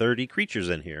 there's 30 creatures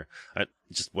in here. I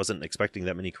just wasn't expecting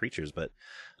that many creatures, but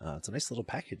it's a nice little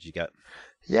package you got.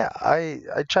 Yeah,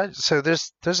 I tried. So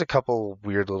there's a couple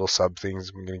weird little sub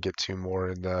things I'm gonna get to more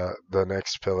in the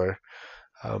next pillar.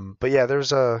 But yeah,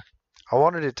 there's a I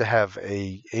wanted it to have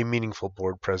a meaningful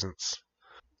board presence,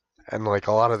 and like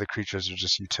a lot of the creatures are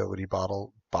just utility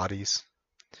bodies,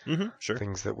 Sure.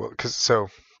 things that will.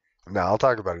 Now I'll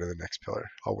talk about it in the next pillar.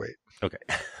 I'll wait. Okay.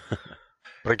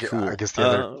 But Cool. I guess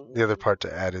the other part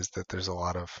to add is that there's a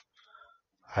lot of.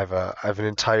 I have an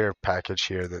entire package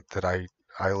here that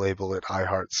I label it I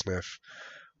Heart Sniff,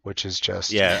 which is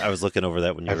just I was looking over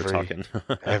that when you were talking.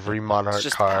 Every Monarch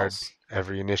card, house.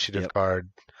 every Initiative card,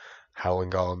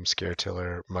 Howling Golem, Scare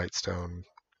Tiller, Mightstone,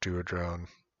 Duodrone.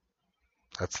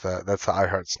 That's the I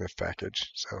Heart Sniff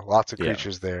package. So lots of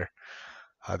creatures there.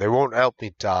 They won't help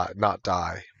me not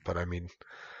die, but I mean,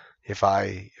 if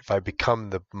I become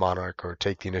the Monarch or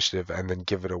take the initiative and then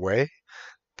give it away,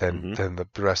 then the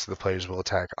rest of the players will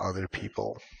attack other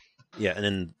people. Yeah, and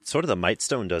then sort of the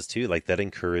Mightstone does too. Like that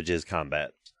encourages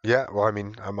combat. Yeah, well, I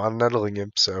mean, I'm on Nettling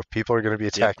Imp, so people are going to be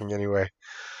attacking anyway.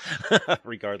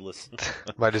 Regardless.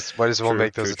 might as well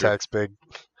make those attacks big.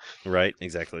 Right,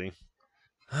 exactly.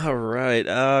 All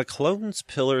right. Clone's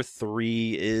Pillar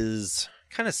 3 is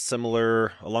kind of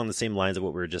similar along the same lines of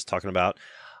what we were just talking about.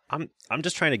 I'm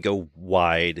just trying to go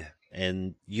wide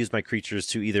and use my creatures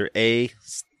to either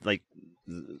like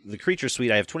the creature suite.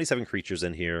 I have 27 creatures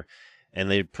in here, and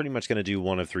they're pretty much going to do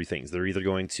one of three things. They're either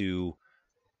going to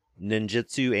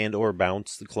ninjutsu and or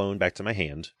bounce the clone back to my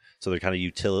hand. So they're kind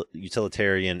of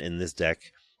utilitarian in this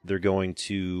deck. They're going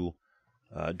to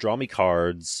draw me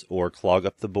cards or clog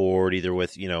up the board, either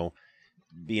with,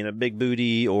 being a big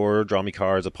booty or draw me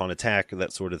cards upon attack,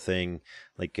 that sort of thing.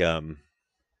 Like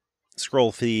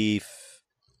Scroll Thief,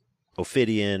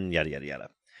 Ophidian, yada, yada, yada.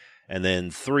 And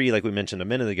then 3, like we mentioned a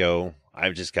minute ago,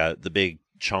 I've just got the big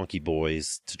chonky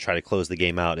boys to try to close the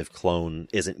game out if Clone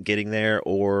isn't getting there,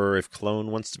 or if Clone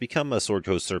wants to become a Sword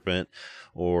Coast Serpent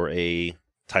or a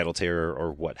Tidal Terror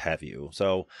or what have you.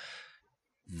 So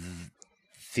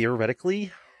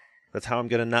theoretically, that's how I'm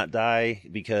going to not die,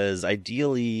 because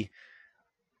ideally,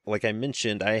 like I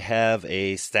mentioned, I have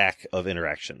a stack of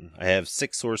interaction. I have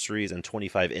 6 sorceries and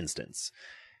 25 instants.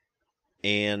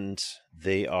 And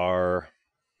they are...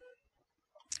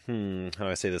 how do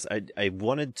I say this? I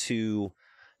wanted to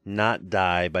not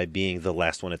die by being the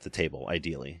last one at the table,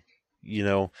 ideally.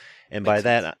 And by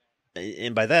that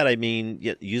I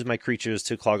mean use my creatures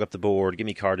to clog up the board, give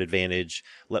me card advantage,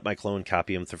 let my clone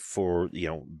copy them for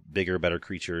bigger, better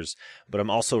creatures. But I'm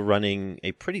also running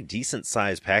a pretty decent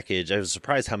sized package. I was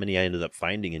surprised how many I ended up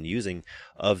finding and using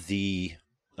of the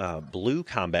blue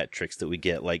combat tricks that we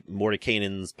get, like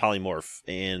Mordenkainen's Polymorph,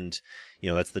 and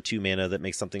that's the 2 mana that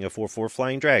makes something a 4/4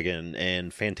 Flying Dragon,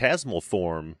 and Phantasmal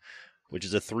Form, which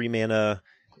is a 3 mana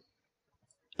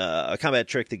a combat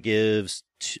trick that gives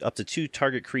up to 2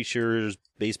 target creatures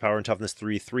base power and toughness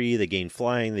 3/3. They gain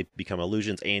flying, they become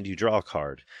illusions, and you draw a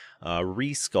card.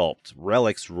 Resculpt,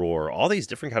 Relic's Roar, all these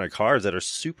different kind of cards that are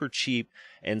super cheap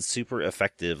and super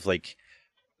effective. Like,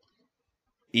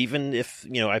 even if,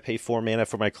 I pay 4 mana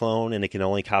for my clone and it can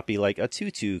only copy like a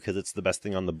 2/2 because it's the best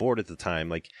thing on the board at the time,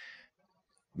 like,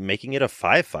 making it a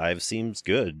 5/5 seems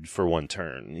good for 1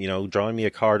 turn. Drawing me a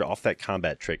card off that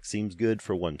combat trick seems good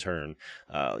for 1 turn.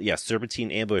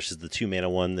 Serpentine Ambush is the 2 mana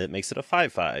one that makes it a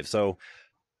 5/5. So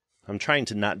I'm trying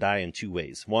to not die in 2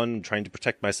 ways. 1, trying to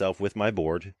protect myself with my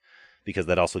board, because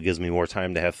that also gives me more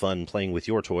time to have fun playing with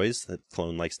your toys that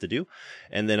Clone likes to do.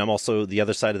 And then I'm also, the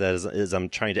other side of that is I'm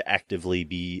trying to actively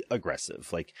be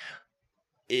aggressive. Like,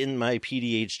 in my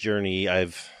PDH journey,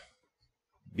 I've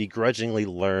begrudgingly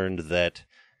learned that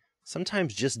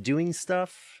sometimes just doing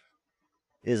stuff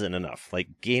isn't enough.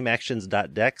 Like, game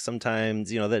actions.deck,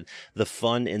 sometimes, that the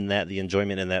fun in that, the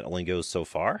enjoyment in that only goes so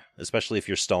far, especially if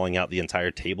you're stalling out the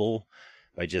entire table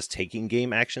by just taking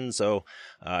game action. So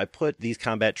I put these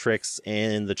combat tricks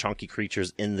and the chunky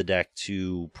creatures in the deck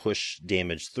to push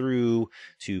damage through,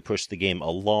 to push the game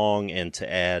along, and to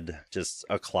add just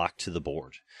a clock to the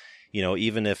board.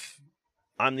 Even if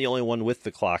I'm the only one with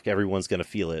the clock, everyone's going to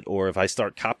feel it. Or if I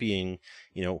start copying,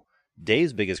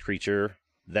 Dave's biggest creature,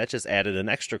 that just added an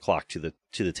extra clock to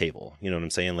the table. You know what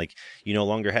I'm saying? Like, you no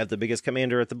longer have the biggest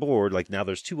commander at the board. Like, now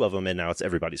there's 2 of them, and now it's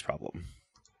everybody's problem.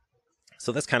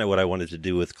 So that's kind of what I wanted to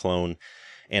do with Clone,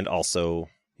 and also,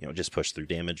 just push through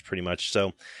damage pretty much.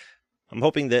 So I'm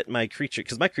hoping that my creature,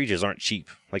 because my creatures aren't cheap.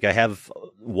 Like, I have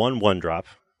 1/1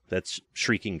 that's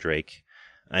Shrieking Drake.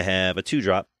 I have a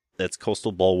 2 that's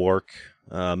Coastal Bulwark.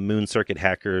 Moon Circuit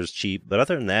Hacker's cheap. But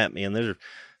other than that, man, there's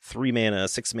 3 mana,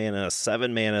 6 mana,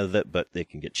 7 mana, but they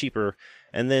can get cheaper.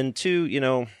 And then 2, I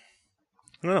don't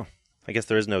know. I guess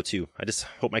there is no 2. I just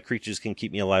hope my creatures can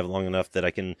keep me alive long enough that I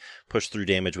can push through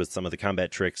damage with some of the combat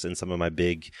tricks and some of my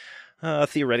big,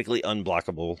 theoretically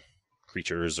unblockable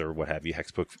creatures or what have you,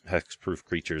 hexproof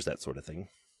creatures, that sort of thing.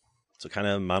 So kind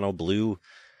of mono blue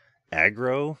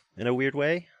aggro in a weird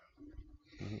way.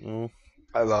 Mm-hmm.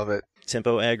 I love it.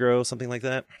 Tempo aggro, something like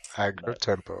that. Aggro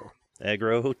tempo.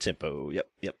 Aggro tempo. Yep.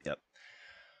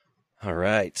 All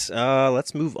right.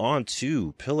 Let's move on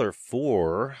to pillar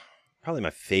 4. Probably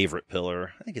my favorite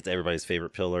pillar. I think it's everybody's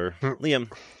favorite pillar.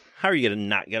 Liam, how are you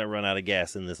not gonna run out of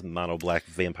gas in this mono black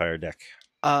vampire deck?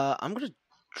 I'm gonna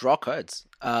draw cards.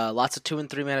 Lots of 2 and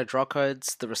 3 mana draw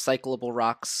cards. The recyclable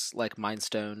rocks like Mind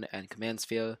Stone and Command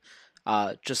Sphere.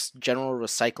 Just general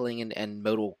recycling and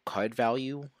modal card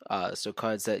value. So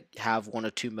cards that have 1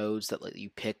 or 2 modes that let you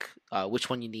pick which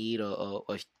one you need or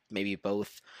maybe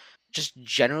both. Just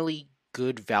generally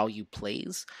good value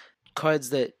plays. Cards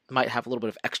that might have a little bit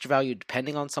of extra value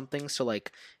depending on something. So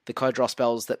like the card draw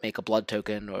spells that make a blood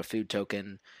token or a food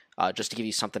token, just to give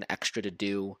you something extra to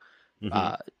do.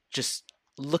 Mm-hmm. Just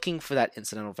looking for that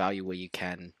incidental value where you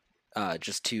can,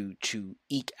 just to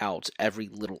eke out every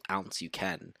little ounce you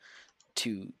can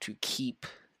to keep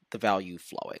the value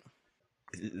flowing.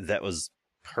 That was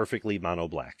perfectly mono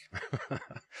black.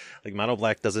 Like mono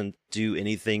black doesn't do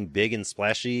anything big and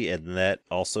splashy, and that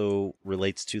also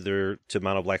relates to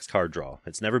mono black's card draw.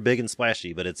 It's never big and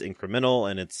splashy, but it's incremental,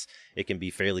 and it can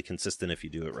be fairly consistent if you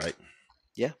do it right.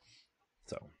 Yeah.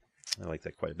 So I like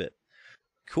that quite a bit.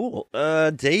 Cool.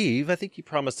 Dave, I think you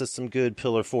promised us some good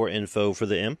Pillar 4 info for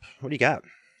the Imp. What do you got?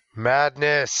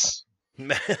 Madness.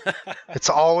 It's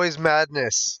always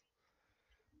madness.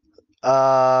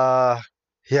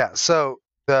 Yeah, so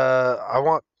I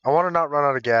want to not run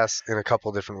out of gas in a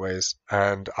couple different ways,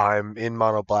 and I'm in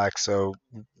mono black, so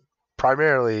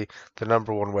primarily the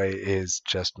number one way is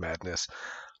just madness.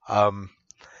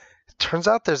 Turns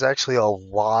out there's actually a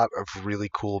lot of really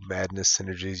cool madness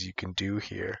synergies you can do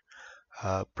here.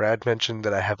 Brad mentioned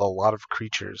that I have a lot of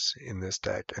creatures in this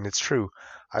deck, and it's true.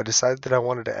 I decided that I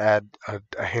wanted to add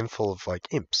a handful of like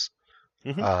imps,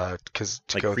 because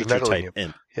to like go with the nettling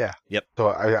imp. Yeah. Yep. So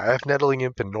I have nettling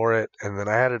imp and Norit, and then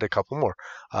I added a couple more.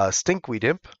 Stinkweed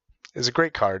imp is a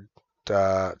great card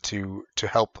to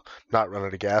help not run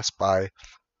out of gas by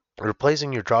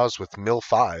replacing your draws with mill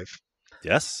 5.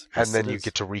 Yes. And then you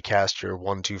get to recast your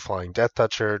 1/2 flying Death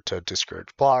Toucher to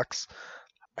discourage blocks.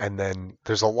 And then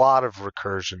there's a lot of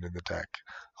recursion in the deck.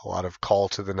 A lot of Call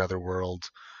to the Netherworld.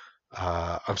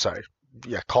 Call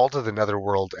to the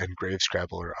Netherworld and Grave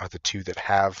Scrabbler are the 2 that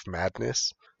have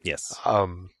madness. Yes.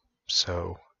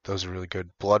 So those are really good.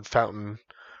 Blood Fountain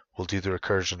will do the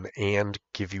recursion and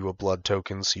give you a blood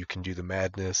token so you can do the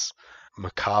madness.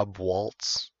 Macabre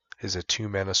Waltz is a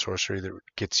 2-mana sorcery that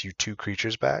gets you 2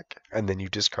 creatures back, and then you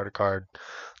discard a card,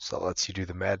 so that lets you do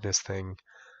the madness thing.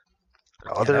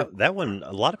 That one,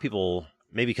 a lot of people,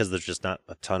 maybe because there's just not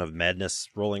a ton of madness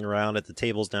rolling around at the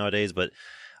tables nowadays, but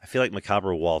I feel like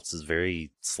Macabre Waltz is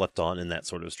very slept on in that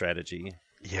sort of strategy.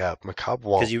 Yeah, Macabre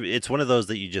Waltz. Because it's one of those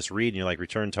that you just read and you're like,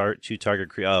 return to target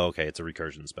creature. Oh, okay, it's a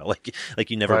recursion spell. Like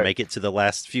you never make it to the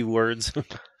last few words.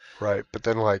 Right, but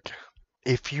then like,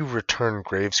 if you return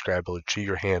Grave Scrabbler to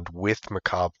your hand with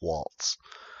Macabre Waltz,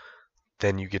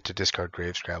 then you get to discard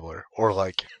Grave Scrabbler. Or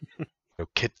like,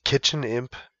 Kitchen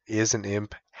Imp is an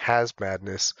imp, has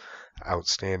madness,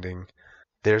 outstanding.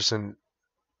 There's an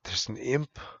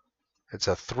imp. It's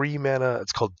a 3-mana.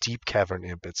 It's called Deep Cavern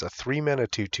Imp. It's a 3-mana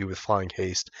 2/2 with flying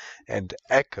haste and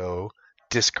echo.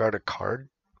 Discard a card.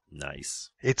 Nice.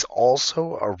 It's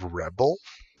also a rebel,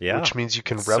 which means you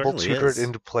can rebel tutor it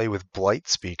into play with Blight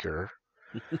Speaker.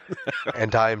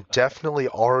 And I'm definitely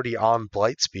already on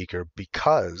Blight Speaker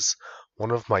because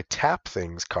one of my tap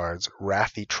things cards,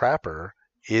 Wrathy Trapper,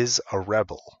 is a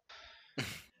rebel.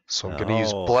 So I'm going to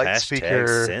use Blight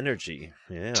Speaker synergy.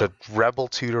 to Rebel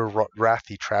Tutor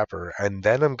Wrathy Trapper, and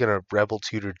then I'm going to Rebel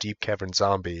Tutor Deep Cavern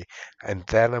Zombie, and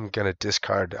then I'm going to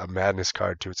discard a Madness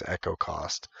card to its Echo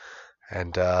cost.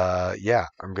 And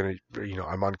I'm going to,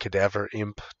 I'm on Cadaver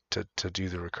Imp to do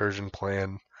the recursion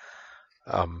plan.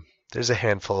 There's a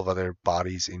handful of other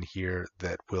bodies in here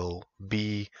that will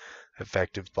be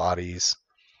effective bodies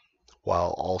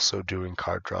while also doing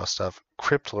card draw stuff.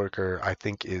 Crypt Lurker, I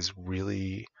think, is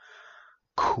really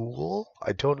cool.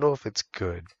 I don't know if it's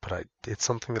good, but it's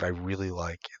something that I really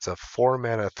like. It's a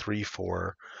 4-mana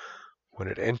 3/4. When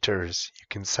it enters, you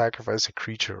can sacrifice a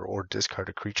creature or discard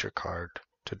a creature card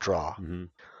to draw. Mm-hmm.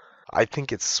 I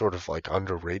think it's sort of like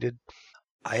underrated.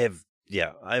 I've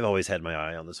always had my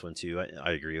eye on this one too.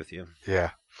 I agree with you.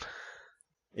 Yeah.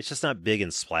 It's just not big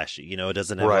and splashy. It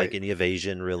doesn't have like any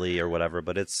evasion really or whatever,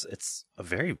 but it's a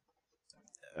very,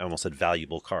 I almost said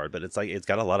valuable card, but it's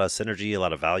got a lot of synergy, a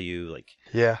lot of value. I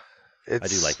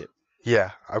do like it.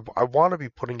 Yeah. I want to be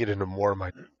putting it into more of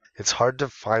my, it's hard to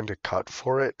find a cut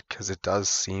for it because it does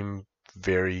seem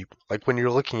very, like when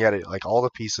you're looking at it, like all the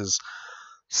pieces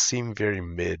seem very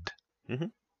mid. Mm-hmm.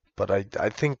 But I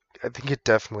think it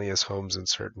definitely has homes in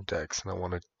certain decks, and I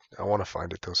want to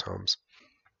find it those homes.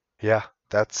 Yeah,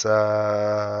 that's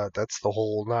the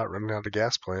whole not running out of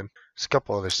gas plan. There's a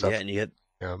couple other stuff. Yeah, and you had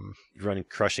running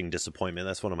Crushing Disappointment.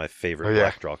 That's one of my favorite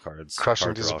black draw cards.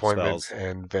 Crushing Disappointment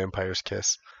and Vampire's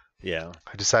Kiss. Yeah.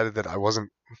 I decided that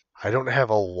I don't have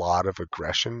a lot of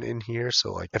aggression in here,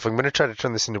 so like if I'm going to try to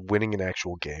turn this into winning an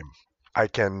actual game, I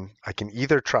can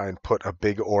either try and put a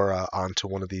big aura onto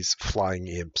one of these flying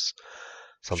imps,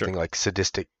 something like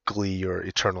Sadistic Glee or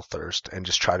Eternal Thirst, and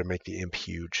just try to make the imp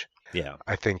huge. Yeah.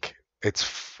 I think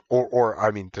or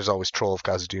I mean, there's always Troll of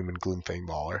Khazad-dûm and Gloomfang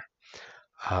Mauler.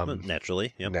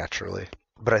 Naturally, yeah. Naturally.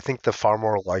 But I think the far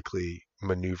more likely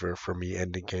maneuver for me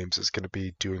ending games is going to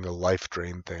be doing a life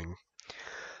drain thing.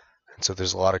 And so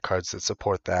there's a lot of cards that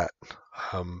support that.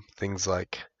 Things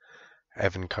like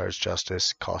Evankar's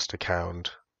Justice, Caustic Hound,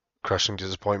 Crushing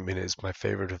Disappointment is my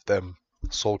favorite of them.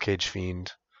 Soul Cage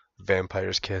Fiend,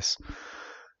 Vampire's Kiss.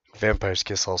 Vampire's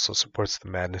Kiss also supports the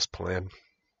Madness plan.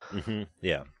 Mm-hmm.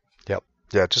 Yeah. Yep.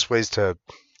 Yeah, just ways to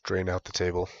drain out the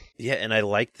table. Yeah, and I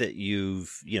like that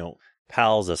you've,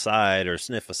 pals aside or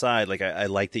sniff aside, like I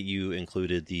like that you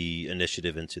included the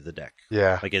initiative into the deck.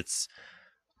 Yeah. Like it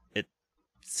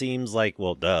seems like,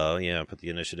 well, duh, put the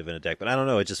initiative in a deck, but I don't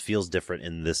know, it just feels different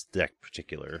in this deck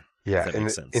particular. Yeah, if that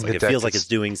makes sense. Like it feels like it's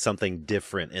doing something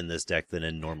different in this deck than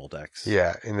in normal decks.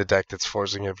 Yeah, in the deck that's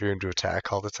forcing everyone to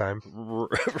attack all the time.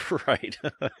 Right.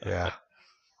 Yeah.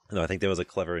 No, I think that was a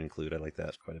clever include. I like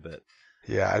that quite a bit.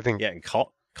 Yeah, I think. Yeah, and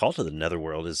Call to the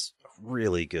Netherworld is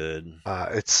really good.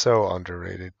 It's so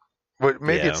underrated. Well,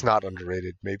 maybe it's not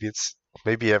underrated.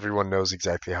 Maybe everyone knows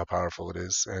exactly how powerful it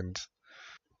is, and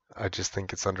I just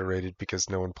think it's underrated because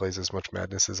no one plays as much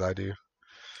Madness as I do.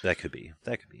 That could be.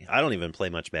 I don't even play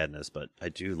much Madness, but I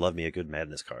do love me a good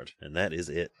Madness card, and that is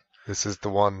it. This is the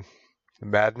one.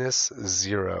 Madness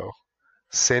 0.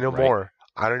 Say no more.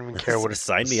 I don't even care what it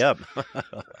Sign me up.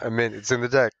 I mean, it's in the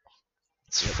deck.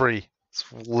 It's free. It's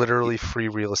literally free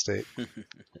real estate.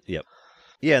 Yep.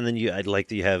 Yeah, and then I'd like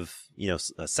that you have,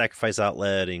 a Sacrifice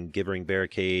Outlet and Gibbering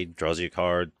Barricade draws you a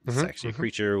card. It's actually a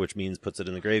creature, which means puts it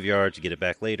in the graveyard to get it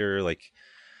back later. Like,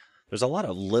 there's a lot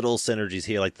of little synergies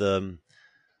here, like the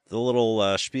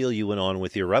little spiel you went on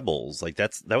with your rebels. Like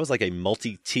that was like a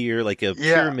multi-tier, like a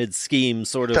pyramid scheme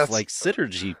sort of like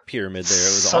synergy pyramid there.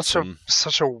 It was awesome.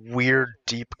 Such a weird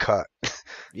deep cut.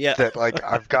 Yeah. That like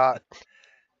I've got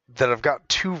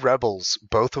 2 rebels,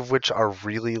 both of which are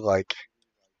really like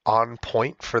on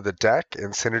point for the deck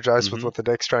and synergize with what the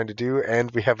deck's trying to do,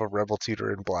 and we have a rebel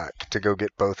tutor in black to go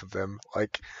get both of them.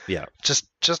 Like,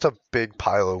 just a big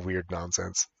pile of weird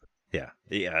nonsense. Yeah,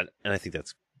 and I think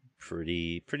that's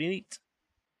pretty neat.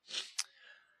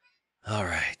 All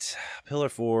right, Pillar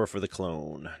 4 for the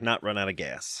clone. Not run out of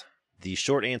gas. The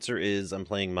short answer is I'm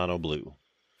playing mono blue.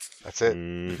 That's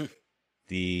it.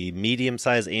 The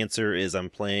medium-sized answer is I'm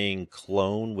playing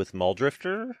clone with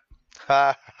Muldrifter.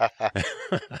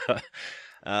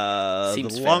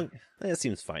 Seems fair. It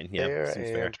seems fine. Yeah, fair seems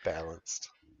and fair. Balanced.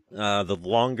 The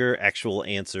longer actual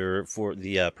answer for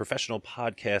the professional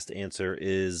podcast answer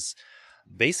is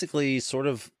basically sort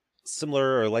of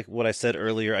similar, or like what I said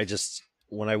earlier.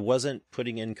 When I wasn't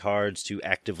putting in cards to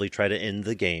actively try to end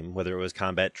the game, whether it was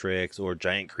combat tricks or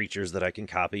giant creatures that I can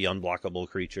copy, unblockable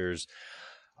creatures,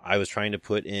 I was trying to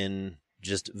put in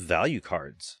just value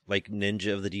cards like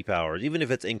Ninja of the Deep Hours, even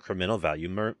if it's incremental value,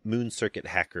 Moon Circuit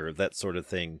Hacker, that sort of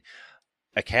thing.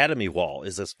 Academy Wall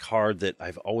is this card that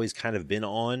I've always kind of been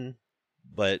on,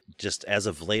 but just as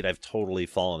of late, I've totally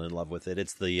fallen in love with it.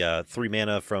 It's the 3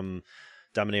 mana from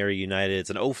Dominaria United.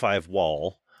 It's an 0/5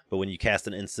 wall, but when you cast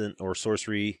an instant or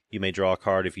sorcery, you may draw a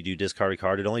card. If you do discard a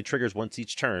card, it only triggers once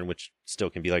each turn, which still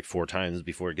can be like 4 times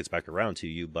before it gets back around to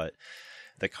you. But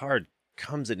the card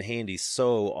comes in handy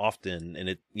so often, and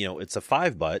it's a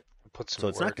 5-butt, so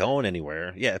it's not going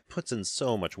anywhere. Yeah, it puts in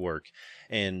so much work,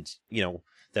 and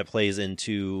that plays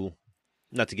into,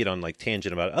 not to get on like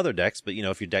tangent about other decks, but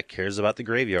if your deck cares about the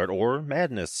graveyard or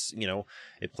Madness,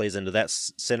 it plays into that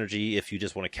synergy. If you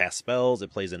just want to cast spells, it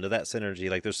plays into that synergy.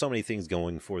 Like, there's so many things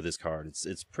going for this card.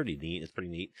 It's pretty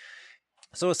neat.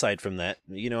 So aside from that,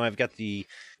 I've got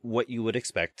what you would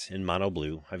expect in mono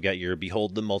blue. I've got your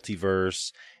Behold the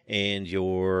Multiverse and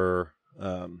your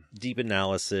Deep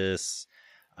Analysis.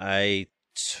 I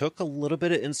took a little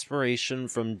bit of inspiration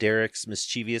from Derek's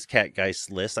Mischievous Catgeist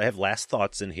list. I have Last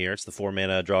Thoughts in here. It's the 4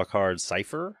 mana draw card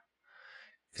Cipher,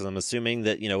 because I'm assuming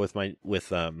that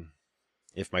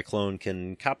if my clone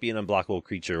can copy an unblockable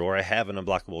creature, or I have an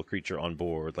unblockable creature on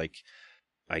board, like,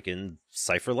 I can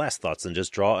Cipher Last Thoughts and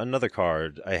just draw another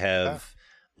card. I have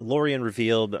Lorien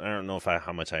Revealed. I don't know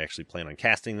how much I actually plan on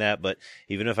casting that, but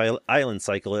even if I Island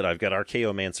Cycle it, I've got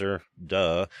Archaeomancer.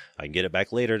 Duh. I can get it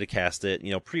back later to cast it.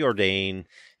 Preordain.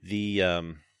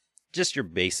 The just your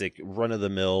basic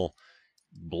run-of-the-mill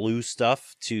blue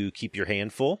stuff to keep your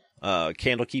hand full.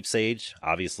 Candlekeep Sage,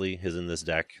 obviously, is in this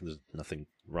deck. There's nothing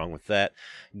wrong with that.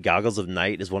 Goggles of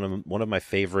Night is one of my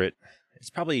favorite. It's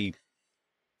probably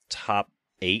top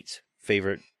 8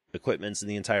 favorite equipments in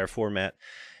the entire format.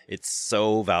 It's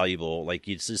so valuable. Like,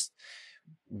 you just,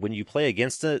 when you play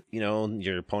against it,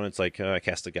 your opponent's like, I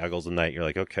cast the Goggles of Night. You're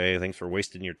like, okay, thanks for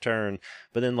wasting your turn.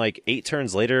 But then, like, 8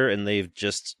 turns later, and they've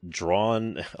just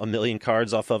drawn a million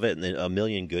cards off of it, and then a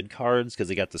million good cards because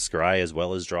they got the scry as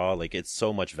well as draw. Like, it's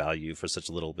so much value for such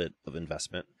a little bit of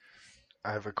investment.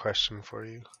 I have a question for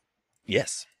you.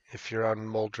 Yes. If you're on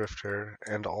Muldrifter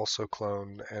and also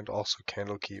Clone and also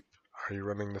Candlekeep, are you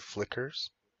running the flickers?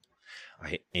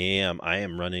 I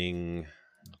am running,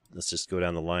 let's just go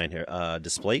down the line here.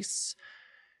 Displace,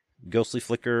 Ghostly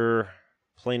Flicker,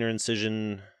 Planar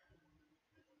Incision,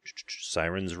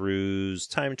 Siren's Ruse,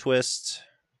 Time Twist.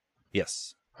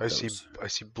 Yes. I see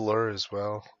Blur as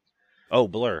well. Oh,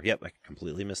 Blur. Yep, I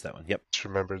completely missed that one. Yep. Just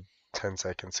remembered 10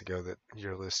 seconds ago that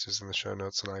your list is in the show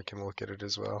notes and I can look at it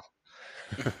as well.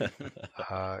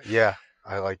 Yeah,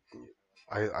 I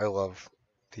love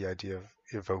the idea of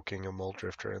evoking a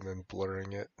Muldrifter and then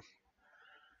blurring it.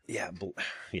 Yeah,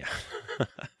 yeah.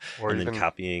 Or and even then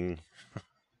copying.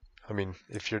 I mean,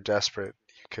 if you're desperate,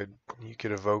 you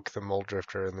could evoke the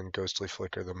Muldrifter and then Ghostly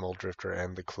Flicker the Muldrifter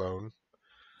and the clone.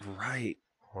 Right.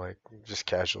 Like, just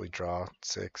casually draw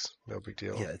 6. No big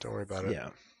deal. Yeah, don't worry about it. Yeah,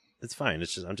 it's fine.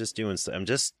 It's just I'm just doing. It's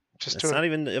doing, not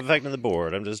even affecting the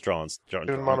board. I'm just drawing mono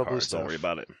blue cards. stuff. Don't worry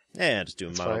about it. Yeah, just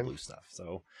doing mono blue stuff.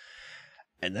 So,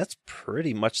 and that's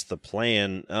pretty much the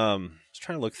plan. Just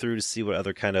trying to look through to see what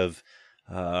other kind of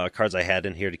cards I had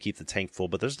in here to keep the tank full,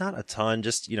 but there's not a ton.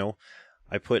 Just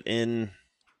I put in,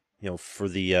 for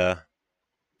the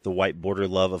white border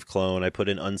love of Clone, I put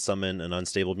in Unsummon and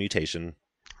Unstable Mutation.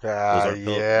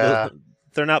 Yeah.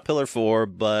 They're not Pillar 4,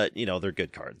 but they're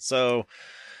good cards. So.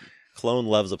 Clone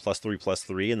loves a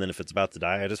 +3/+3, and then if it's about to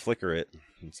die, I just flicker it.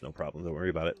 It's no problem. Don't worry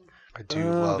about it. I do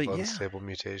love Unstable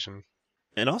Mutation.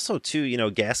 And also,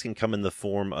 too, gas can come in the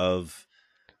form of,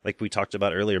 like we talked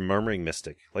about earlier, Murmuring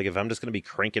Mystic. Like, if I'm just going to be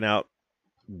cranking out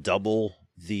double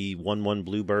the 1/1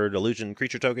 Bluebird Illusion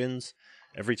creature tokens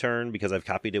every turn because I've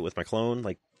copied it with my clone,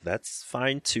 like, that's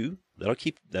fine, too. That'll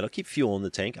keep fuel in the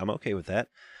tank. I'm okay with that.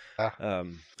 I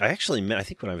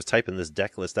think when I was typing this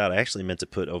deck list out, I actually meant to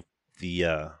put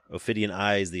the Ophidian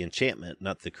Eyes, the enchantment,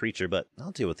 not the creature, but I'll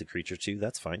deal with the creature too.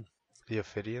 That's fine. The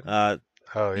Ophidian?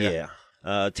 Oh, yeah.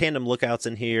 Tandem Lookouts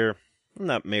in here. I'm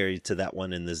not married to that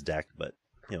one in this deck, but,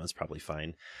 it's probably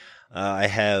fine. I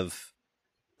have...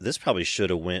 This probably should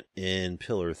have went in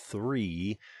Pillar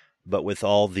 3, but with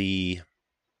all the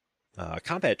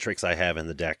combat tricks I have in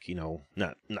the deck,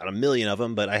 not a million of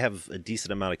them, but I have a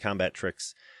decent amount of combat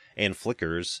tricks and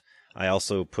flickers. I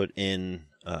also put in...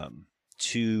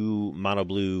 2 mono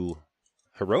blue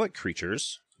heroic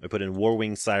creatures. I put in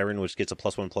Warwing Siren, which gets a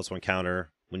 +1/+1 counter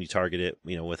when you target it.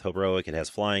 With heroic, it has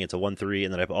flying. It's a 1/3,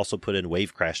 and then I've also put in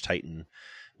Wave Crash Titan,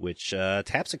 which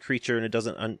taps a creature and it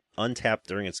doesn't untap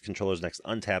during its controller's next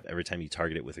untap every time you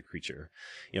target it with a creature.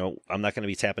 I'm not going to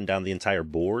be tapping down the entire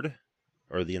board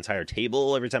or the entire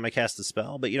table every time I cast a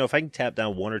spell, but if I can tap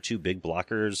down 1 or 2 big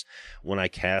blockers when I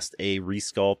cast a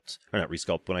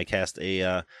when I cast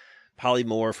a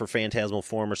Polymorph or Phantasmal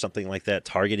Form or something like that,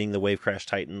 targeting the Wave Crash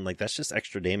Titan, like, that's just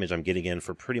extra damage I'm getting in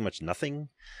for pretty much nothing.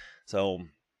 So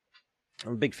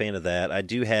I'm a big fan of that. I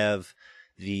do have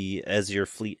the Azure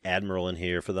Fleet Admiral in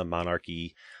here for the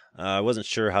Monarchy. I wasn't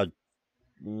sure how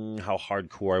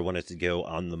hardcore I wanted to go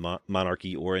on the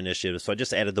Monarchy or Initiative, so I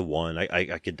just added the one.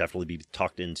 I could definitely be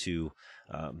talked into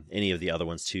any of the other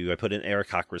ones too. I put in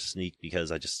Aarakocra Sneak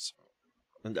because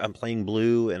I'm playing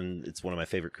blue, and it's one of my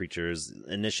favorite creatures.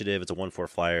 Initiative, it's a 1/4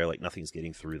 flyer. Like, nothing's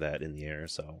getting through that in the air,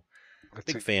 so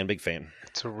big fan.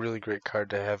 It's a really great card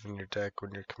to have in your deck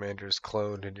when your commander is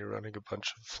cloned and you're running a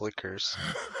bunch of flickers.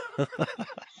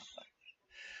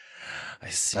 I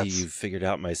see you've figured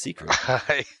out my secret.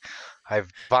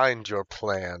 I've bind your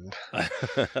plan.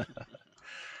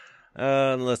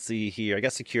 Let's see here. I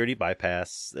got Security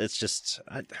Bypass. It's just...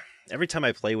 every time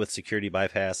I play with Security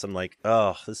Bypass, I'm like,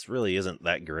 oh, this really isn't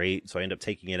that great. So I end up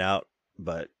taking it out.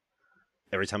 But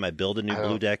every time I build a new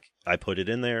blue deck, I put it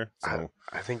in there. So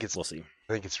we'll see.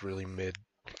 I think it's really mid.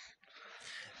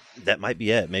 That might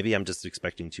be it. Maybe I'm just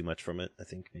expecting too much from it. I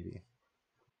think maybe.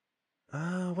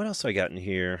 What else I got in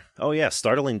here? Oh yeah,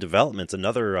 Startling Development's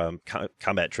another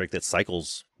combat trick that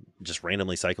cycles, just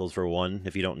randomly cycles for 1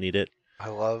 if you don't need it.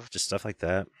 Just stuff like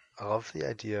that. I love the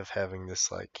idea of having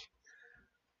this like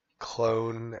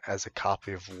clone as a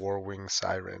copy of Warwing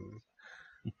Siren,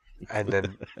 and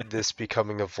then this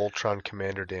becoming a Voltron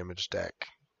commander damage deck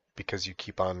because you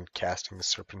keep on casting the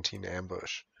Serpentine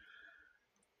Ambush.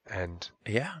 And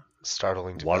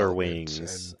Startling Water Wings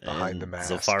and Behind the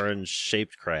Mask, Zilfaran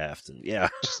Shaped Craft, and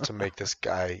just to make this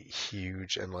guy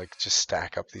huge and like just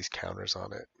stack up these counters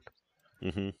on it.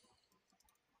 Mm-hmm.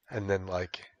 And then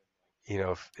like, you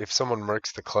know, if someone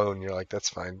murks the clone, you're like, that's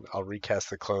fine. I'll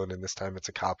recast the clone, and this time it's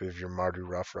a copy of your Mardu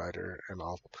Rough Rider, and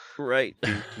I'll beat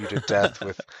you to death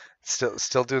with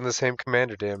still doing the same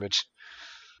commander damage.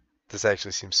 This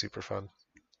actually seems super fun.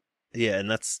 Yeah,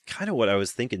 and that's kind of what I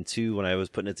was thinking too when I was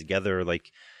putting it together. Like,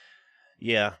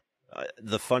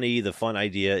 the fun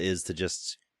idea is to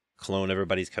just clone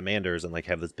everybody's commanders and like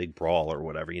have this big brawl or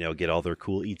whatever, you know, get all their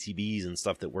cool ETBs and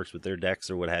stuff that works with their decks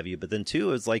or what have you. But then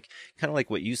too, it's like kind of like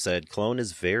what you said, clone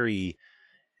is it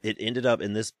ended up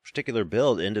in this particular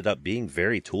build ended up being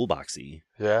very toolboxy.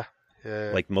 Yeah.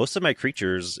 Like most of my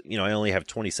creatures, you know, I only have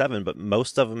 27, but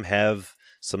most of them have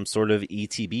some sort of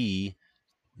ETB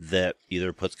that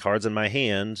either puts cards in my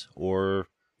hand or,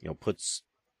 you know, puts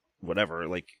whatever,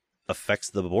 like affects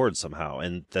the board somehow.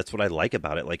 And that's what I like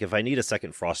about it. Like if I need a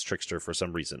second Frost Trickster for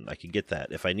some reason, I can get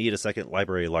that. If I need a second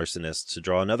Library Larcenist to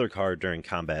draw another card during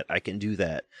combat, I can do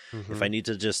that. Mm-hmm. If I need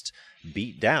to just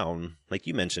beat down, like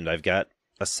you mentioned, I've got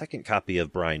a second copy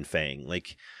of Brine Fang.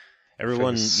 Like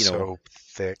everyone, you know. So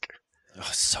thick. Oh,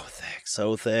 so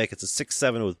thick. It's a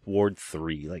 6/7 with Ward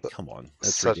 3. Like, come on.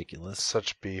 That's ridiculous.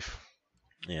 Such beef.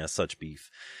 Yeah, such beef.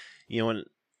 You know, and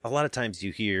a lot of times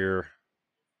you hear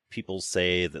people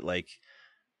say that, like,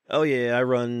 oh yeah, I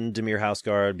run Dimir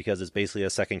Houseguard because it's basically a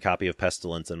second copy of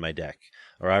Pestilence in my deck.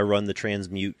 Or I run the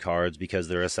Transmute cards because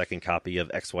they're a second copy of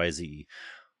XYZ.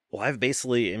 Well, I've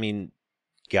basically,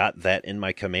 got that in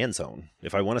my command zone.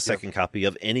 If I want a second copy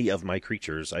of any of my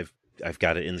creatures, I've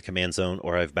got it in the command zone,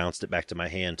 or I've bounced it back to my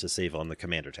hand to save on the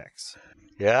commander tax.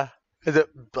 Yeah.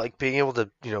 Like being able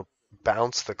to, you know,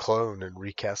 bounce the clone and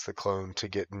recast the clone to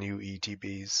get new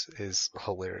ETBs is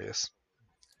hilarious.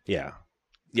 Yeah.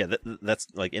 Yeah, that's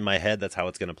like in my head, that's how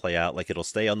it's going to play out. Like it'll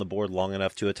stay on the board long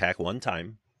enough to attack one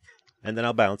time, and then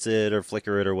I'll bounce it or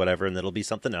flicker it or whatever, and then it'll be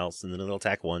something else, and then it'll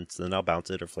attack once, and then I'll bounce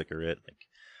it or flicker it. Like,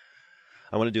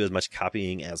 I want to do as much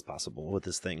copying as possible with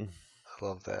this thing. I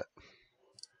love that.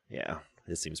 Yeah,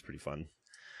 this seems pretty fun.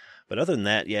 But other than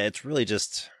that, yeah, it's really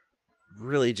just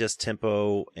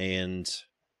tempo and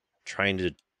trying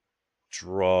to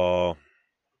draw.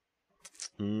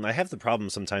 I have the problem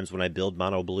sometimes when I build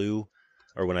mono blue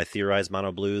or when I theorize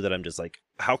mono blue that I'm just like,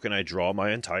 how can I draw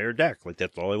my entire deck? Like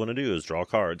that's all I want to do is draw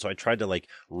cards. So I tried to like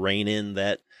rein in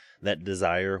that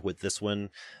desire with this one.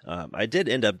 I did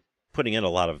end up putting in a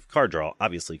lot of card draw,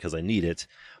 obviously, because I need it,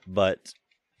 but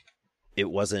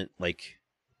it wasn't like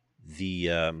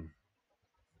the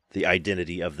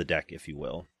identity of the deck, if you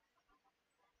will.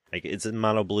 Like it's in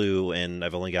mono blue, and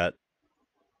I've only got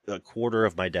a quarter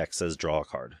of my deck says draw a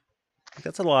card.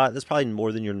 That's a lot. That's probably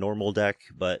more than your normal deck,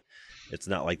 but it's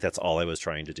not like that's all I was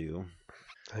trying to do.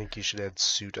 I think you should add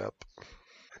Suit Up.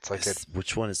 It's like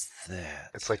which one is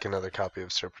that? It's like another copy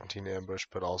of Serpentine Ambush,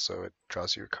 but also it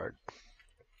draws you a card.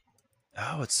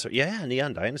 Oh, it's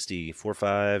Neon Dynasty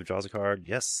 4/5 draws a card.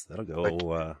 Yes, that'll go.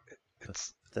 Like,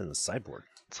 it's in the sideboard.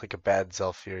 It's like a bad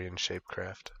Zelfirian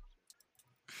Shapecraft.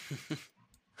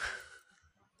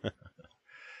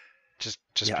 just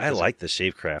I like the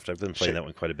Shapecraft. I've been playing that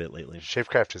one quite a bit lately.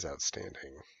 Shapecraft is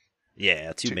outstanding.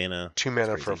 Yeah, 2 mana. 2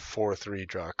 mana for a 4/3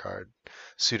 draw a card.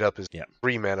 Suit Up is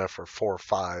 3 mana for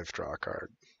 4/5 draw a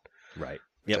card. Right.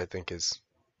 Which I think is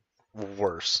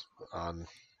worse on.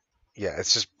 Yeah,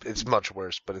 it's much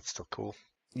worse, but it's still cool.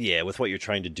 Yeah, with what you're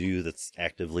trying to do, that's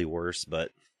actively worse,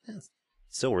 but it's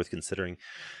still worth considering.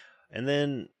 And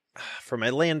then for my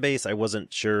land base, I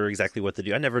wasn't sure exactly what to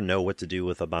do. I never know what to do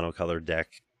with a monocolored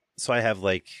deck. So I have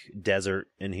like Desert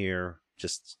in here,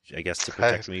 just I guess to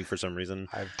protect me for some reason.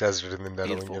 I have Desert in the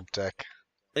Nettling deck.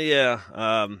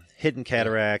 Yeah, Hidden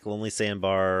Cataract, Lonely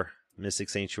Sandbar, Mystic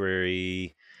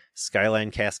Sanctuary,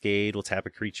 Skyline Cascade will tap a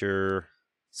creature,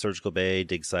 Surgical Bay,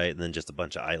 Dig Site, and then just a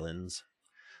bunch of islands.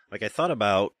 Like I thought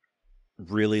about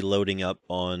really loading up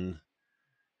on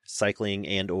cycling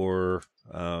and or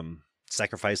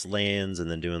sacrifice lands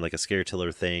and then doing like a Scare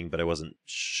Tiller thing, but I wasn't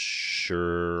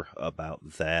sure about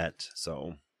that.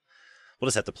 So we'll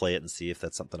just have to play it and see if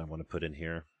that's something I want to put in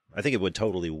here. I think it would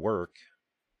totally work.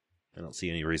 I don't see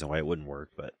any reason why it wouldn't work,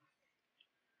 but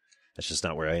that's just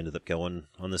not where I ended up going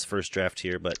on this first draft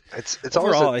here. But it's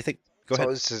overall, always I think go ahead.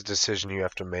 It's always a decision you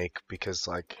have to make because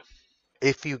like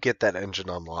if you get that engine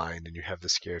online and you have the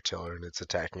Scare Tiller and it's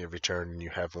attacking every turn and you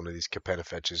have one of these Capenna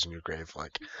fetches in your grave,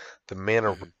 like the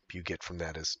mana you get from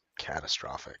that is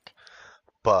catastrophic.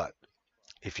 But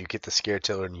if you get the Scare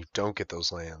Tiller and you don't get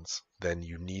those lands, then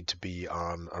you need to be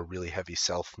on a really heavy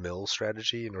self-mill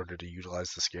strategy in order to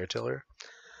utilize the Scare Tiller.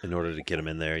 In order to get them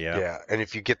in there, yeah. Yeah, and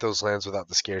if you get those lands without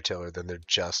the Scare Tiller, then they're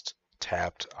just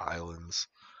tapped islands.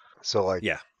 So like,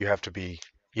 you have to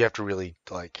really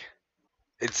like,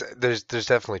 there's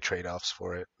definitely trade-offs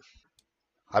for it.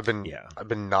 I've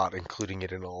been not including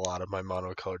it in a lot of my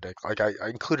monocolor deck. Like I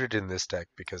included it in this deck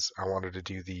because I wanted to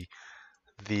do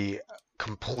the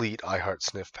complete I Heart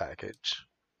Sniff package,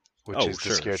 which is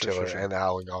the Scare Tiller and the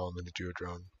Howling Golem and the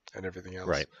Duodrone and everything else.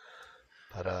 Right.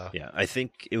 But yeah, I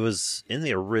think it was in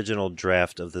the original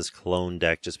draft of this clone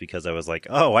deck just because I was like,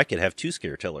 oh, I could have 2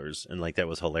 Scare Tillers, and like that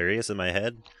was hilarious in my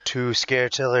head. 2 Scare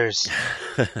Tillers.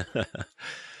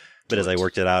 But as I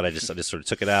worked it out, I just sort of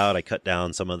took it out. I cut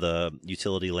down some of the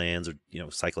utility lands or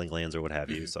cycling lands or what have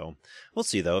you. So we'll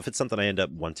see though. If it's something I end up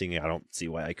wanting, I don't see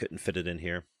why I couldn't fit it in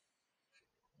here.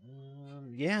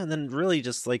 Yeah, and then really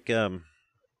just like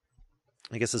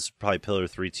I guess this is probably Pillar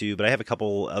 3 too, but I have a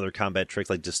couple other combat tricks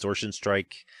like Distortion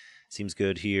Strike seems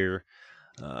good here.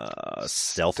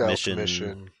 Stealth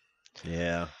Mission.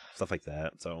 Yeah, stuff like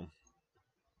that. So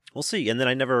we'll see. And then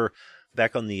I never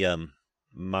back on the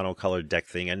monocolored deck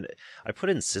thing, and I put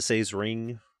in Sisei's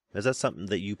Ring. Is that something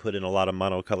that you put in a lot of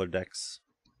monocolored decks?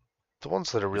 The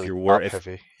ones that are really top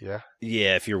heavy, yeah.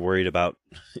 Yeah, if you're worried about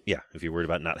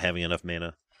not having enough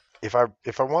mana. If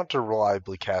I want to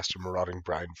reliably cast a Marauding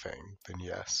Brine Fang, then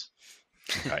yes.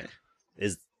 Right. Do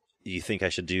you think I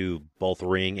should do both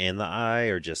Ring and the Eye,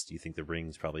 or just do you think the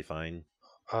Ring's probably fine?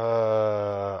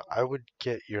 I would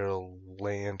get your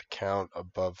land count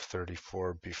above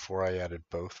 34 before I added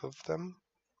both of them.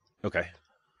 Okay.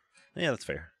 Yeah, that's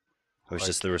fair. It was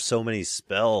just there were so many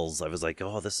spells. I was like,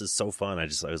 oh, this is so fun. I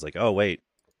was like, oh wait,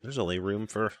 there's only room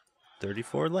for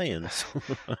 34 lands.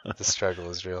 The struggle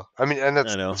is real. I mean, and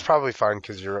it's probably fine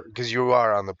because you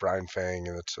are on the Brine Fang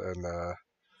and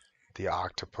the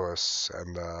Octopus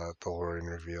and the Lorien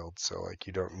Revealed, so like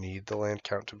you don't need the land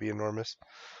count to be enormous.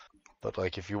 But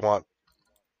like if you're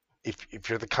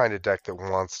the kind of deck that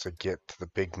wants to get to the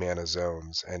big mana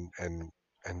zones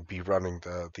and be running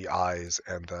the eyes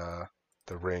and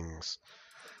the rings,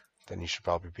 then you should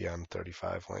probably be on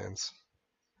 35 lands.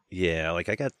 Yeah, like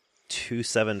I got 2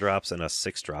 7-drops and a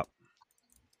 6-drop.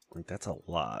 Like that's a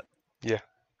lot. Yeah,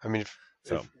 I mean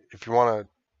if you want to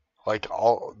like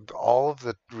all of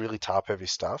the really top heavy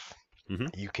stuff,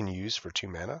 you can use for 2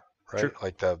 mana. Right, True.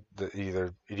 Like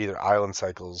it either island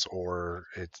cycles or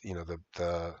it's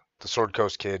the Sword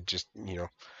Coast Kid. Just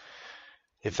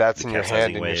if that's in your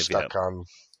hand and you're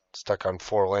stuck on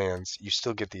 4 lands, you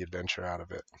still get the adventure out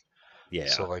of it. Yeah.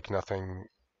 So like nothing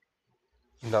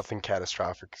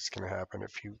catastrophic is going to happen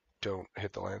if you don't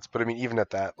hit the lands. But I mean, even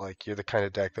at that, like you're the kind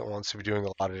of deck that wants to be doing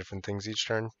a lot of different things each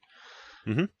turn.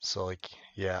 Mm-hmm. So like,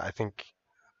 yeah, I think,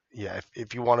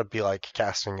 if you want to be like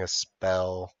casting a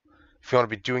spell. If you want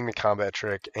to be doing the combat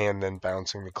trick and then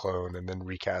bouncing the clone and then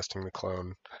recasting the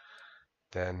clone,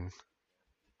 then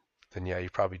yeah, you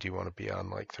probably do want to be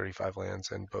on like 35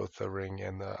 lands and both the Ring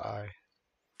and the Eye.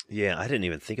 Yeah, I didn't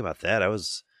even think about that. I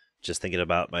was just thinking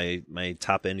about my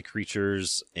top end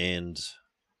creatures and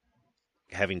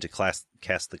having to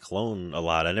cast the clone a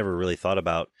lot. I never really thought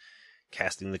about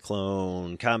casting the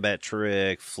clone, combat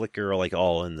trick, flicker, like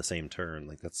all in the same turn.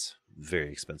 Like that's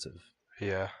very expensive.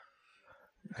 Yeah.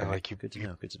 And okay. like good to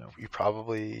know. You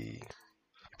probably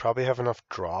have enough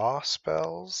draw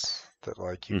spells that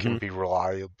like you can be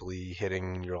reliably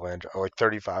hitting your land. Like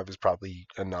 35 is probably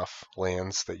enough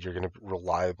lands that you're going to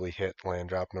reliably hit land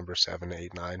drop number 7,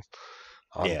 8, 9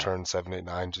 on turn 7, 8,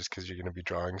 9, just because you're going to be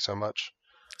drawing so much.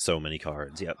 So many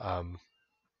cards. Yep.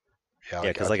 Yeah,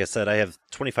 because like I said, I have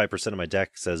 25% of my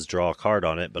deck says draw a card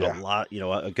on it, but a lot,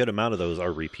 a good amount of those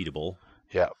are repeatable.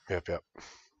 Yep.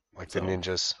 Like the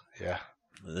ninjas. Yeah.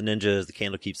 The ninjas, the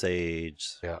Candlekeep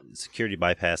Sage, security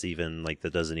bypass, even like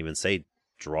that doesn't even say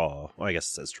draw. Well, I guess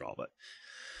it says draw, but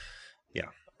yeah.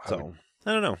 So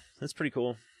I don't know. That's pretty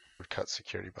cool. Would cut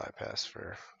security bypass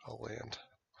for a land.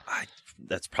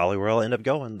 That's probably where I'll end up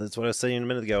going. That's what I was saying a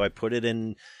minute ago. I put it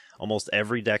in almost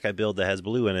every deck I build that has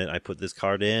blue in it. I put this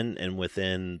card in, and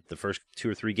within the first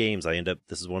 2 or 3 games,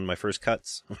 this is one of my first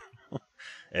cuts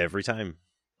every time.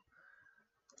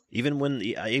 Even when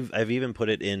I've even put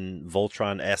it in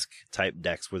Voltron-esque type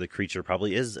decks where the creature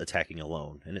probably is attacking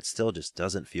alone, and it still just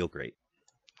doesn't feel great.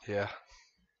 Yeah.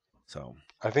 So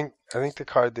I think the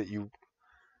card that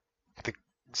the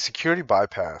security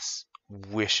bypass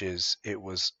wishes it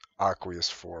was Aqueous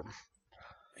form.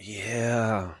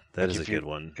 yeah, that Like is a good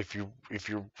one. If you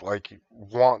like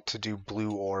want to do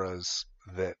blue auras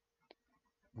that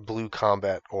blue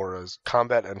combat auras,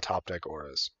 combat and top deck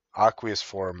auras, Aqueous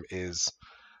form is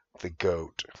the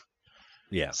GOAT.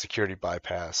 Yeah. Security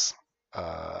bypass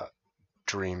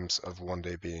dreams of one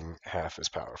day being half as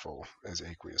powerful as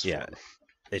Aqueous form.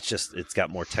 It's got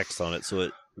more text on it, so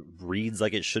it reads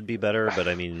like it should be better, but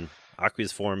I mean,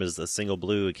 Aqueous form is a single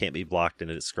blue, it can't be blocked, and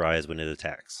it scries when it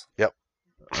attacks. Yep.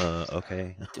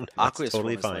 Okay. Dude, That's Aqueous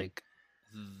totally form fine. is like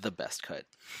the best cut.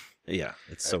 Yeah,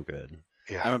 it's so good.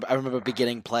 Yeah. I remember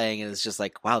beginning playing, and it's just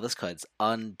like, wow, this card's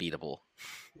unbeatable.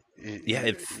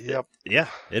 Yeah, Yep.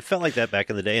 It felt like that back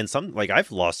in the day, and some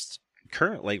I've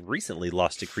recently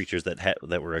lost to creatures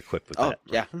that were equipped with that.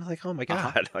 Yeah. I'm like, oh my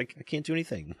god, I can't do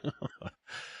anything.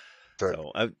 The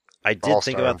So I did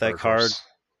think about that card.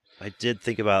 I did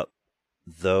think about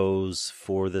those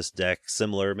for this deck,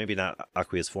 similar, maybe not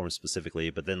Aqueous form specifically,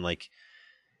 but then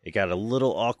it got a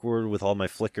little awkward with all my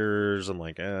flickers. I'm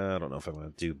like, I don't know if I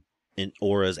want to do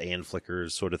auras and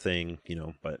flickers sort of thing,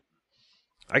 but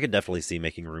I could definitely see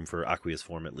making room for Aqueous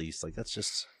form at least. That's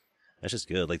just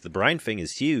good. The brine thing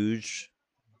is huge.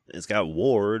 It's got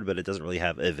ward, but it doesn't really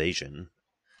have evasion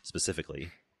specifically.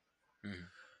 Mm.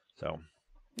 So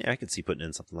yeah, I could see putting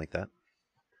in something like that.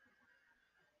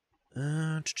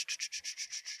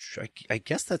 I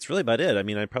guess that's really about it. I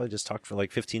mean, I probably just talked for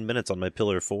 15 minutes on my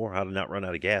Pillar 4, how to not run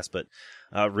out of gas, but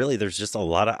really there's just a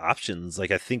lot of options. I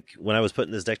think when I was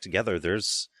putting this deck together,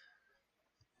 there's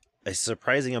a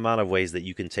surprising amount of ways that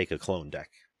you can take a clone deck.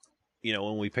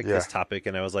 When we picked this topic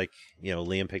and I was like,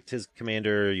 Liam picked his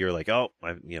commander, you're like, oh,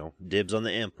 dibs on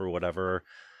the imp or whatever.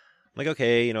 I'm like,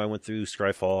 okay, I went through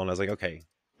Scryfall and I was like, okay,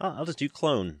 I'll just do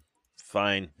clone.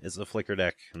 Fine, it's a flicker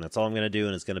deck, and that's all I'm going to do,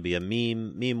 and it's going to be a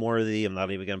meme worthy. I'm not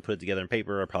even going to put it together in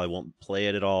paper. I probably won't play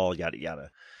it at all, yada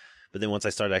yada. But then once I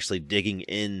started actually digging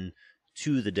in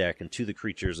to the deck and to the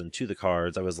creatures and to the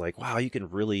cards, I was like, wow, you can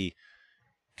really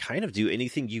kind of do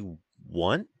anything you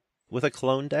want with a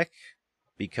clone deck,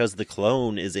 because the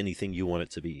clone is anything you want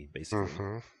it to be, basically.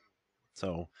 Mm-hmm.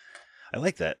 So I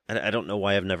like that. I don't know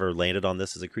why I've never landed on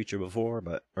this as a creature before,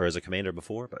 or as a commander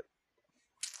before, but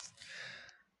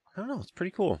I don't know. It's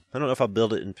pretty cool. I don't know if I'll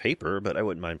build it in paper, but I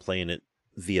wouldn't mind playing it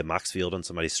via Moxfield on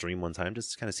somebody's stream one time,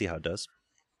 just to kind of see how it does.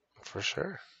 For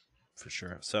sure.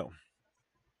 So,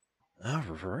 all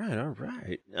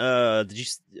right.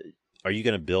 Are you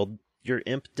going to build your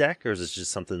imp deck, or is this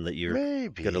just something that you're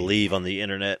going to leave on the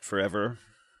internet forever?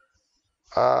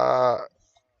 I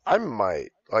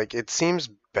might. It seems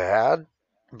bad,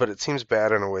 but it seems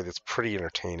bad in a way that's pretty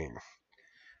entertaining.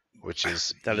 Which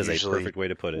is that is a perfect way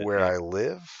to put it. Where I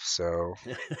live, so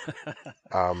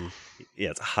yeah,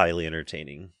 it's highly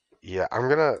entertaining. Yeah,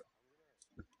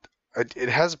 it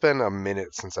has been a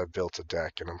minute since I built a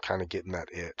deck, and I'm kind of getting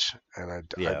that itch.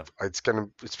 And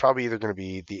it's probably either going to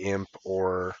be the imp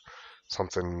or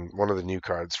one of the new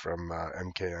cards from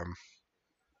MKM.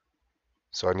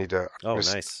 So I need to.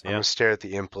 Nice. I'm going to stare at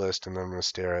the imp list, and then I'm going to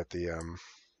stare at the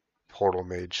portal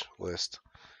mage list.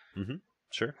 Mm-hmm.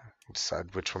 Sure.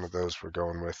 Decide which one of those we're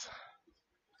going with.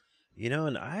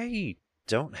 And I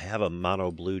don't have a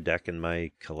mono blue deck in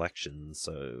my collection,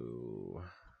 so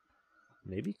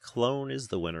maybe clone is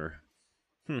the winner.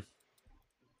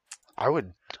 I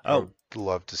would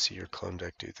love to see your clone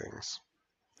deck do things.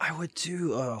 I would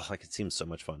too. Oh, it seems so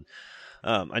much fun.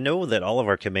 I know that all of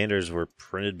our commanders were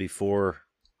printed before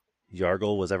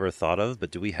Yargle was ever thought of,